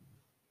custody.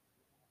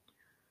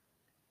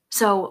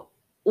 So,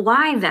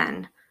 why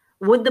then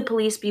would the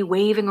police be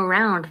waving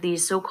around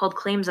these so-called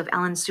claims of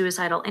Ellen's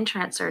suicidal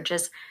internet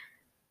searches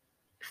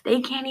if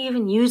they can't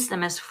even use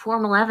them as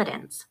formal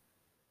evidence?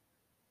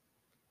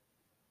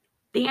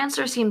 The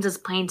answer seems as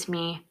plain to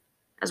me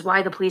as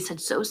why the police had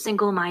so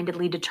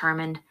single-mindedly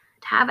determined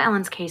to have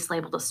Ellen's case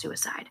labeled a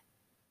suicide.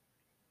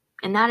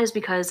 And that is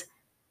because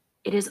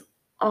it is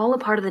all a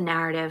part of the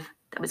narrative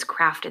that was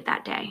crafted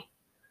that day.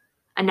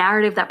 A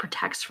narrative that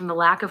protects from the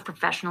lack of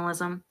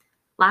professionalism,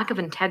 lack of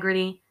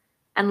integrity,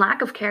 and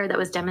lack of care that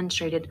was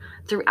demonstrated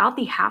throughout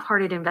the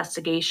half-hearted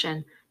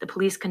investigation the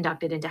police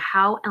conducted into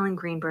how Ellen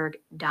Greenberg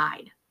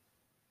died.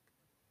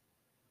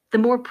 The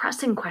more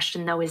pressing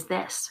question, though, is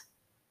this: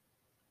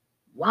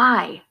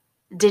 why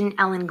didn't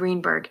Ellen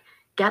Greenberg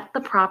get the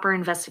proper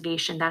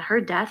investigation that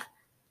her death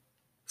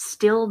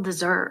still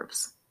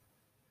deserves?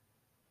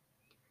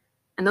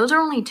 And those are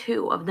only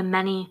two of the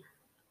many,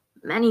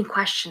 many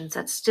questions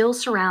that still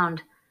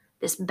surround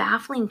this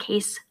baffling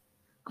case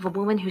of a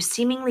woman who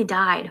seemingly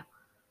died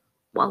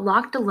while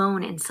locked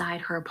alone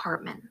inside her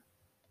apartment.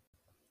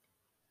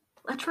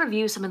 Let's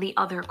review some of the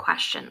other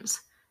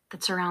questions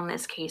that surround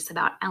this case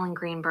about Ellen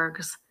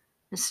Greenberg's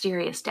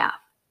mysterious death.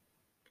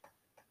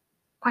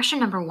 Question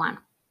number 1.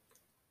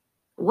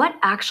 What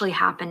actually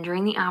happened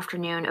during the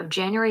afternoon of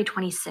January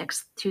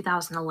 26,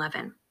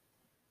 2011?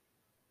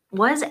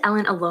 Was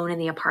Ellen alone in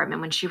the apartment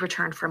when she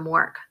returned from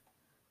work,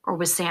 or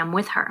was Sam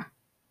with her?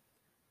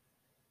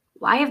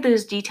 Why have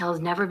those details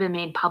never been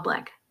made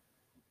public?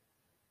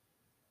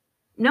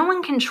 No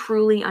one can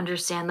truly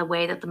understand the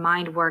way that the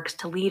mind works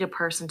to lead a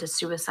person to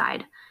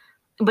suicide,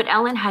 but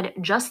Ellen had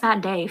just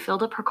that day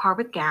filled up her car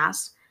with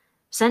gas,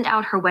 sent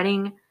out her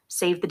wedding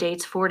save the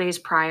dates 4 days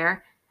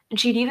prior, and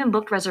she'd even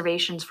booked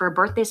reservations for a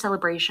birthday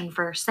celebration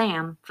for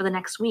Sam for the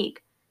next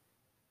week.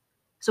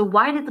 So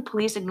why did the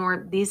police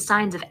ignore these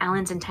signs of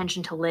Ellen's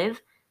intention to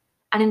live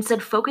and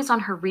instead focus on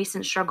her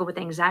recent struggle with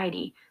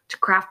anxiety to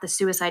craft the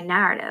suicide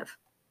narrative?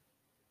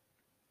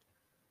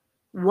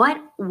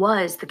 What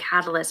was the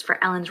catalyst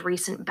for Ellen's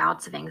recent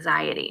bouts of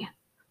anxiety?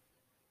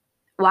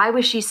 Why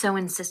was she so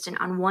insistent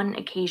on one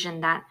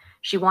occasion that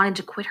she wanted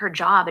to quit her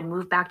job and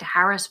move back to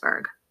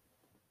Harrisburg?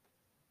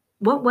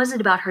 What was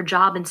it about her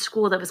job and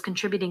school that was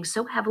contributing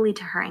so heavily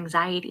to her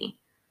anxiety?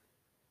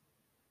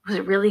 Was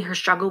it really her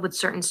struggle with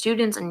certain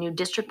students and new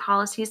district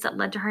policies that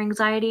led to her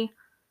anxiety?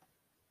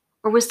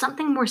 Or was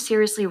something more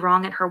seriously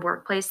wrong at her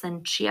workplace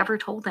than she ever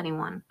told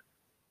anyone?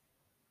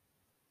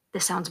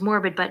 This sounds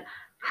morbid, but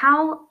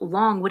how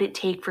long would it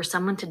take for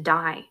someone to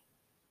die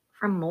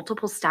from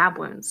multiple stab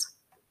wounds?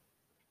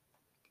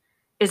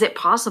 Is it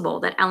possible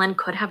that Ellen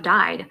could have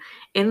died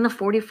in the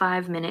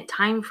 45-minute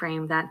time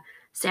frame that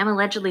Sam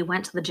allegedly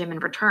went to the gym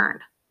and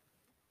returned?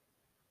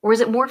 Or is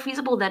it more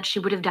feasible that she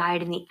would have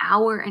died in the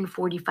hour and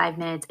 45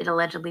 minutes it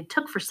allegedly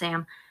took for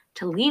Sam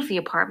to leave the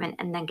apartment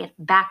and then get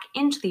back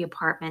into the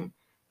apartment,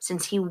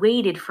 since he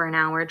waited for an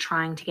hour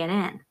trying to get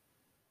in?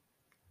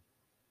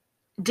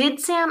 Did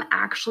Sam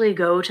actually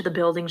go to the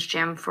building's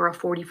gym for a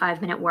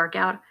 45-minute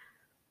workout,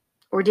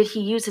 or did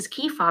he use his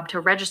key fob to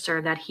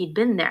register that he'd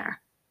been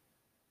there?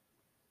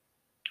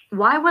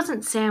 Why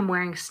wasn't Sam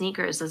wearing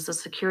sneakers, as the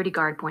security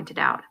guard pointed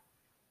out?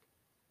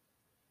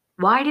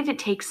 Why did it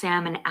take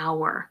Sam an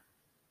hour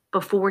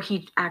before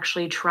he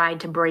actually tried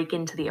to break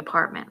into the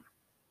apartment?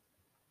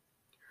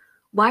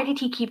 Why did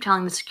he keep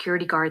telling the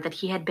security guard that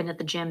he had been at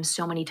the gym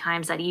so many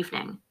times that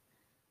evening?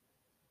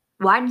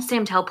 Why did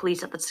Sam tell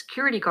police that the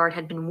security guard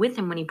had been with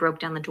him when he broke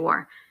down the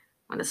door,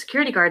 when the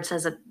security guard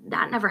says that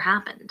that never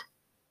happened?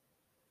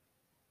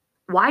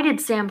 Why did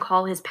Sam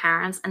call his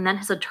parents and then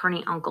his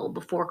attorney uncle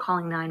before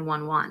calling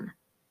 911?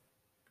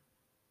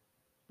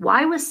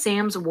 Why was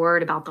Sam's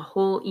word about the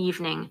whole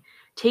evening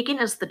taken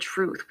as the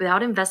truth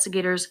without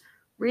investigators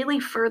really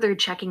further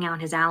checking out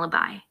his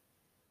alibi?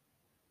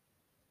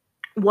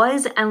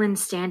 Was Ellen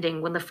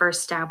standing when the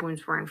first stab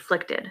wounds were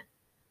inflicted?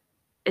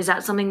 Is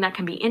that something that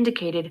can be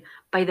indicated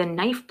by the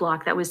knife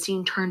block that was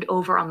seen turned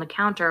over on the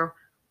counter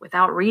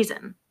without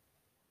reason?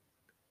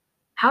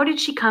 How did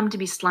she come to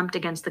be slumped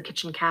against the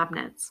kitchen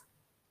cabinets?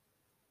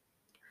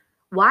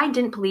 Why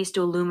didn't police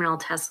do a luminol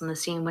test on the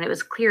scene when it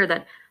was clear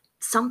that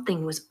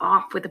something was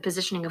off with the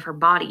positioning of her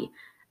body,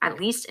 at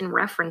least in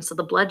reference to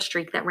the blood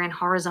streak that ran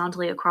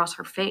horizontally across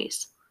her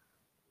face?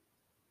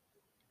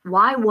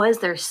 Why was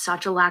there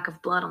such a lack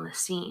of blood on the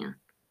scene?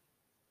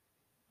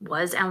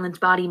 Was Ellen's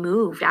body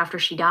moved after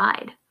she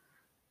died?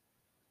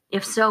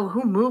 If so,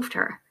 who moved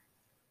her?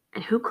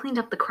 And who cleaned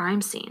up the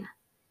crime scene?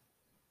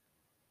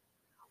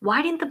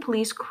 Why didn't the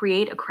police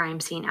create a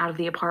crime scene out of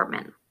the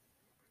apartment?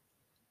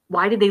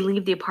 Why did they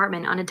leave the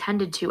apartment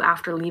unattended to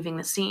after leaving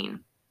the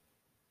scene?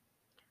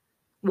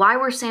 Why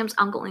were Sam's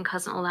uncle and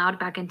cousin allowed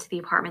back into the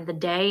apartment the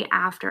day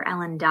after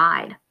Ellen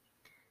died?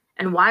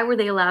 And why were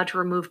they allowed to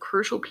remove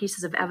crucial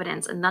pieces of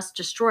evidence and thus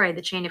destroy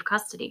the chain of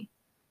custody?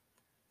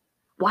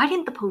 Why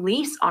didn't the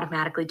police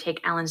automatically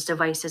take Ellen's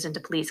devices into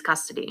police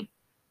custody?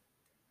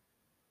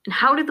 And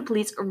how did the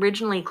police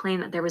originally claim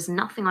that there was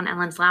nothing on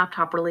Ellen's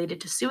laptop related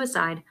to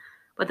suicide,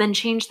 but then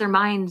change their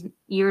minds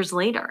years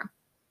later?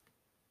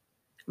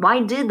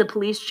 Why did the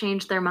police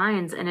change their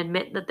minds and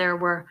admit that there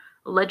were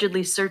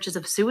allegedly searches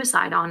of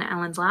suicide on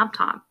Ellen's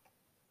laptop?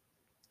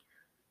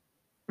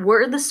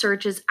 Were the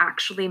searches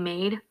actually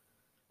made?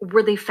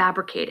 Were they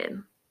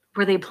fabricated?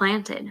 Were they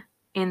planted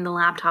in the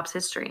laptop's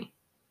history?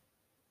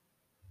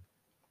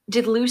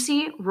 Did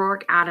Lucy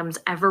Rourke Adams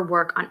ever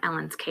work on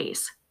Ellen's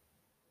case?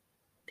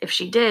 If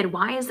she did,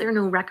 why is there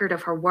no record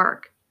of her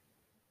work?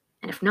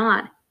 And if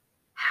not,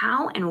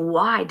 how and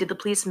why did the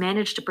police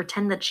manage to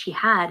pretend that she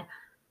had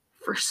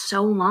for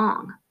so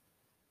long?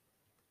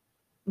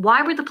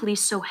 Why were the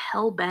police so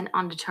hell-bent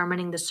on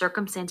determining the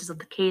circumstances of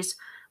the case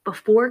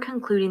before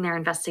concluding their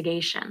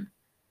investigation?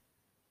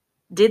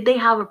 Did they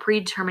have a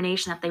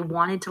predetermination that they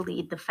wanted to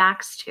lead the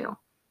facts to?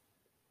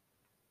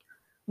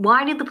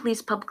 Why did the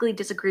police publicly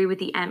disagree with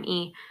the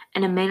ME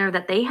in a manner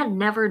that they had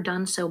never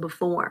done so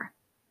before?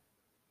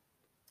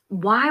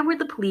 Why were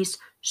the police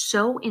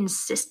so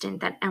insistent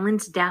that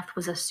Ellen's death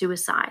was a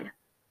suicide?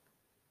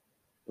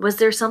 Was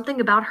there something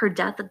about her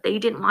death that they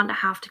didn't want to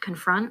have to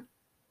confront?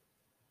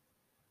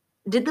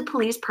 Did the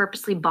police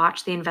purposely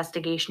botch the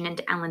investigation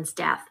into Ellen's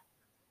death?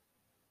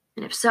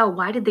 And if so,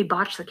 why did they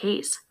botch the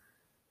case?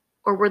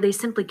 Or were they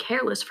simply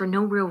careless for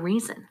no real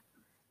reason?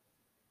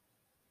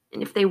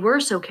 And if they were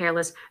so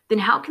careless, then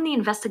how can the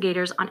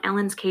investigators on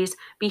Ellen's case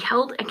be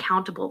held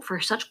accountable for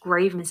such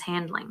grave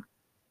mishandling?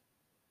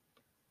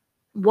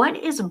 What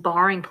is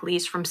barring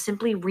police from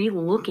simply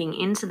re-looking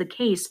into the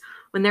case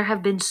when there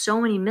have been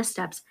so many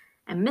missteps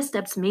and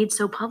missteps made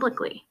so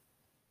publicly?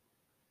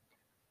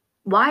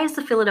 Why is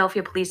the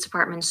Philadelphia Police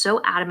Department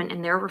so adamant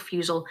in their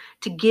refusal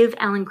to give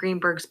Ellen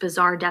Greenberg's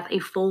bizarre death a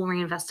full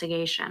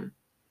reinvestigation?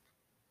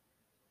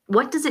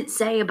 What does it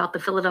say about the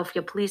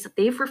Philadelphia police that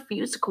they've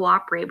refused to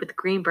cooperate with the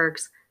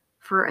Greenbergs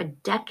for a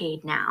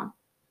decade now?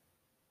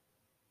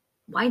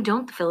 Why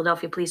don't the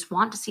Philadelphia police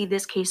want to see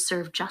this case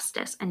serve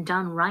justice and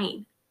done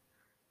right?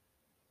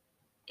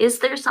 Is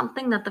there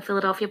something that the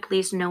Philadelphia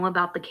police know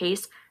about the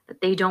case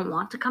that they don't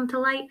want to come to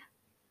light?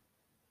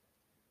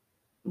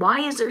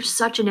 Why is there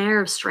such an air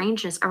of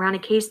strangeness around a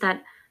case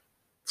that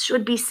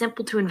should be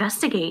simple to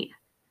investigate?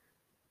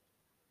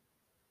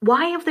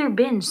 Why have there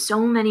been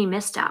so many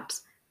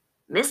missteps?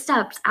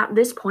 Missteps at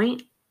this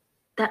point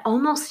that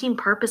almost seem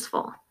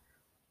purposeful.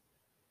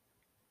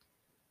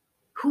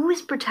 Who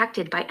is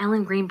protected by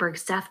Ellen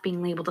Greenberg's death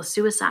being labeled a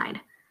suicide?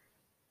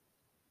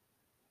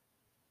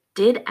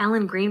 Did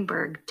Ellen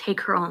Greenberg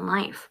take her own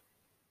life?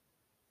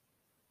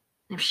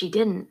 And if she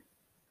didn't,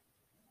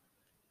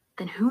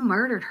 then who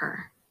murdered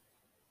her?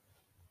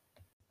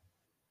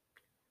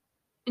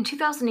 In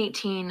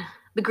 2018,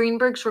 the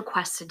Greenbergs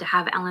requested to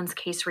have Ellen's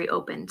case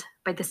reopened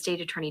by the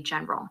state attorney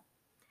general.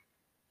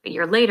 A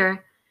year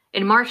later,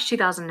 in March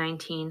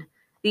 2019,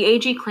 the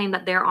AG claimed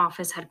that their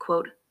office had,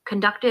 quote,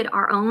 conducted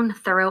our own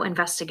thorough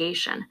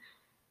investigation,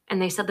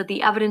 and they said that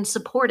the evidence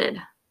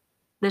supported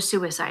the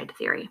suicide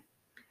theory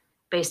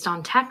based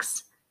on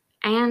texts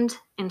and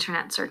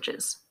internet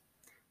searches.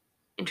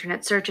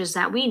 Internet searches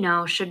that we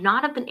know should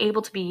not have been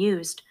able to be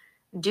used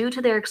due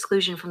to their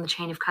exclusion from the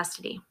chain of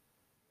custody.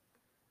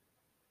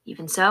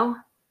 Even so,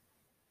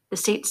 the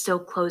state still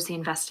closed the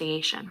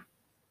investigation.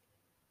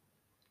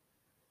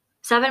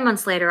 7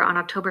 months later, on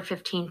October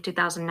 15,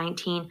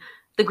 2019,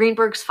 the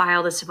Greenbergs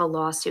filed a civil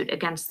lawsuit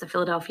against the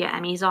Philadelphia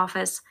ME's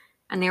office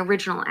and the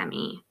original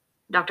ME,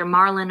 Dr.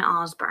 Marlon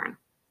Osborne.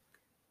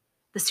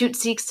 The suit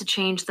seeks to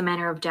change the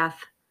manner of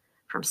death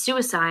from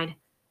suicide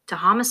to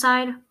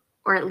homicide,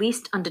 or at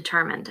least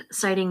undetermined,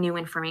 citing new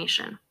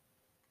information.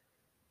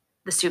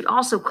 The suit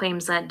also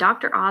claims that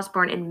Dr.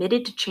 Osborne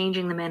admitted to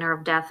changing the manner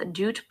of death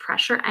due to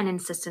pressure and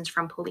insistence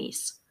from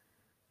police.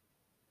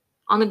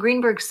 On the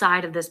Greenberg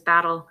side of this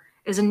battle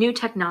is a new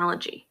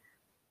technology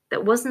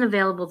that wasn't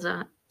available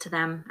to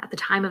them at the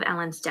time of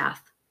Ellen's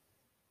death: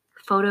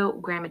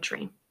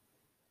 photogrammetry.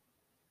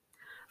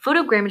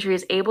 Photogrammetry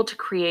is able to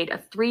create a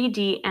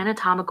 3D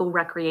anatomical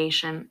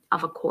recreation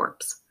of a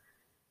corpse.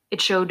 It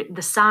showed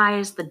the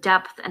size, the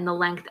depth, and the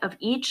length of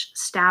each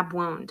stab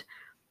wound,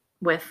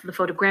 with the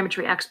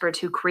photogrammetry experts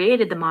who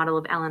created the model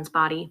of Ellen's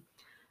body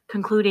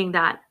concluding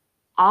that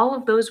all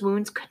of those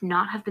wounds could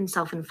not have been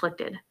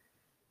self-inflicted,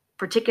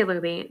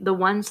 particularly the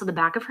ones to the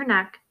back of her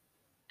neck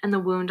and the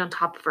wound on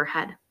top of her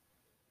head.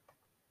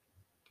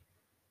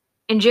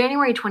 In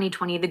January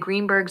 2020, the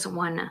Greenbergs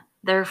won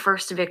their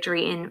first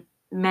victory in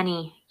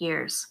many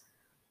years.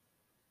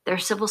 Their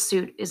civil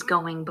suit is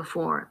going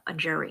before a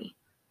jury.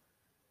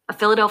 A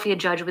Philadelphia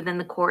judge within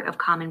the Court of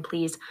Common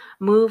Pleas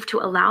moved to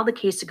allow the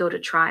case to go to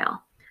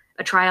trial,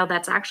 a trial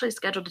that's actually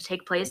scheduled to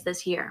take place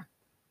this year.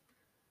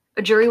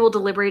 A jury will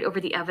deliberate over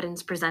the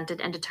evidence presented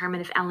and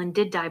determine if Ellen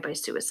did die by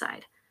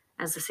suicide,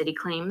 as the city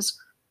claims,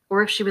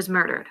 or if she was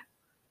murdered,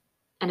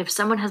 and if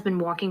someone has been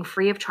walking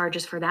free of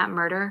charges for that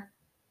murder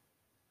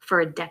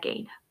for a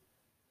decade.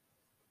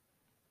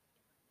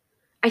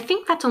 I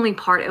think that's only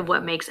part of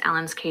what makes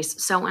Ellen's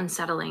case so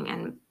unsettling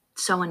and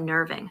so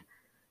unnerving.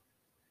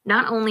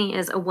 Not only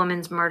is a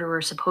woman's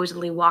murderer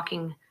supposedly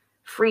walking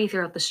free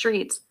throughout the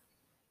streets,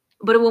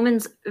 but a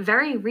woman's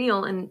very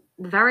real and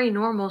very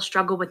normal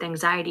struggle with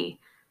anxiety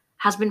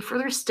has been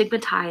further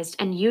stigmatized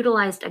and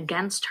utilized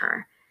against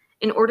her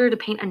in order to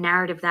paint a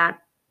narrative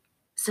that,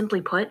 simply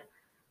put,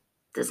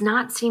 does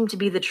not seem to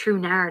be the true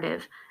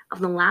narrative of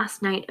the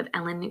last night of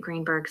Ellen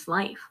Greenberg's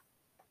life.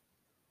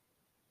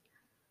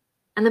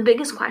 And the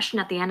biggest question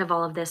at the end of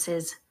all of this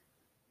is,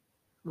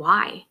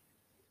 why?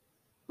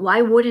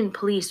 Why wouldn't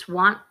police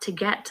want to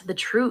get to the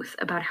truth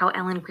about how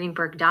Ellen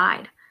Greenberg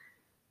died?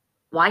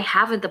 Why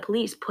haven't the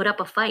police put up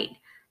a fight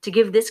to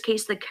give this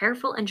case the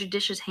careful and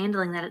judicious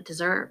handling that it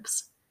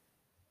deserves?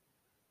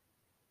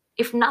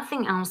 If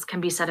nothing else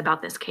can be said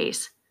about this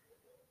case,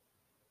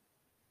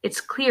 it's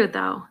clear,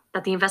 though,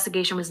 that the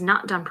investigation was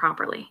not done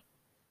properly.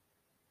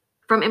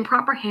 From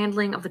improper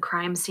handling of the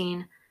crime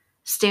scene,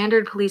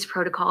 standard police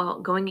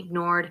protocol going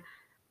ignored,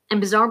 and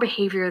bizarre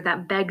behavior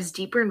that begs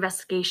deeper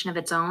investigation of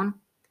its own,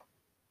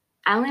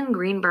 Ellen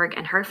Greenberg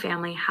and her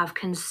family have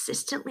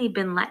consistently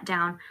been let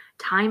down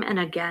time and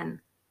again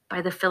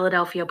by the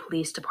Philadelphia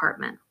Police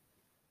Department.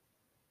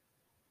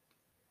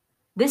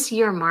 This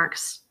year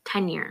marks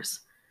 10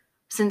 years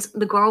since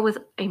the girl with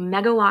a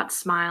megawatt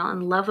smile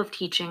and love of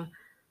teaching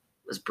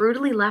was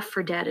brutally left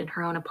for dead in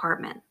her own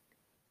apartment.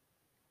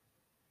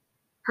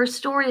 Her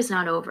story is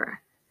not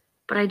over,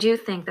 but I do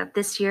think that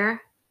this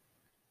year,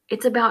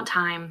 it's about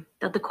time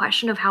that the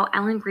question of how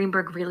Ellen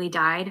Greenberg really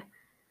died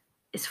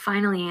is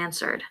finally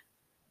answered,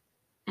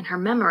 and her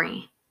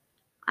memory,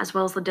 as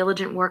well as the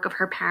diligent work of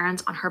her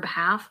parents on her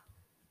behalf,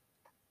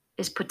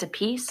 is put to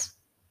peace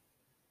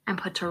and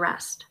put to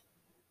rest.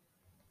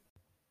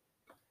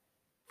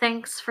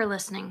 Thanks for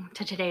listening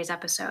to today's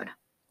episode.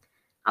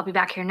 I'll be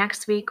back here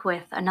next week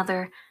with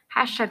another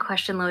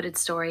 #question-loaded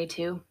story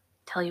to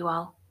tell you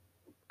all.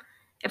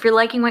 If you're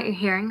liking what you're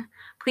hearing,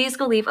 please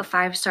go leave a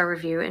 5-star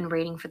review and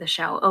rating for the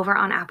show over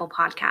on Apple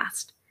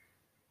Podcast.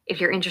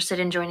 If you're interested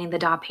in joining the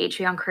DAW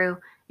Patreon crew,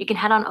 you can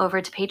head on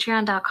over to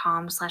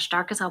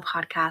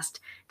patreon.com/darkashellpodcast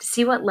to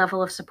see what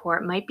level of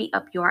support might be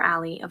up your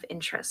alley of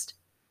interest.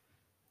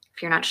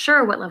 If you're not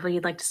sure what level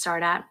you'd like to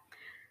start at,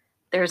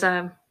 there's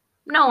a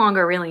no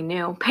longer really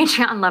new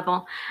Patreon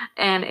level,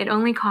 and it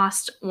only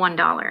costs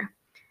 $1.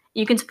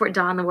 You can support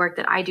Dawn and the work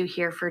that I do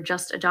here for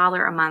just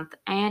 $1 a month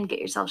and get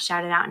yourself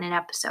shouted out in an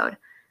episode,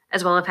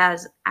 as well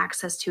as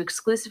access to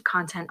exclusive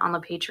content on the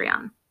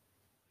Patreon.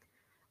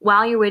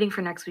 While you're waiting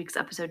for next week's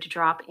episode to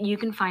drop, you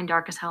can find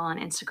Dark as Hell on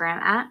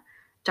Instagram at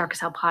Dark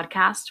as Hell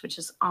Podcast, which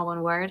is all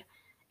one word,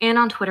 and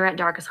on Twitter at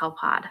Dark as Hell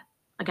Pod.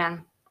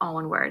 Again, all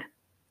one word.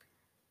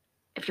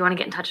 If you want to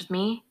get in touch with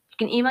me, you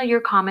can email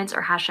your comments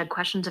or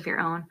 #questions of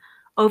your own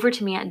over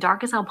to me at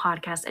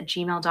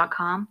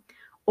darkashellpodcast@gmail.com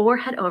or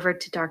head over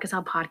to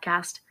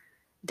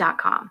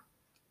darkashellpodcast.com.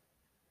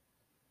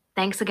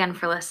 Thanks again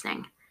for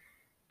listening,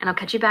 and I'll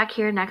catch you back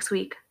here next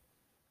week,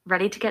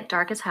 ready to get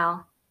dark as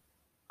hell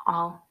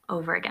all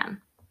over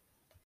again.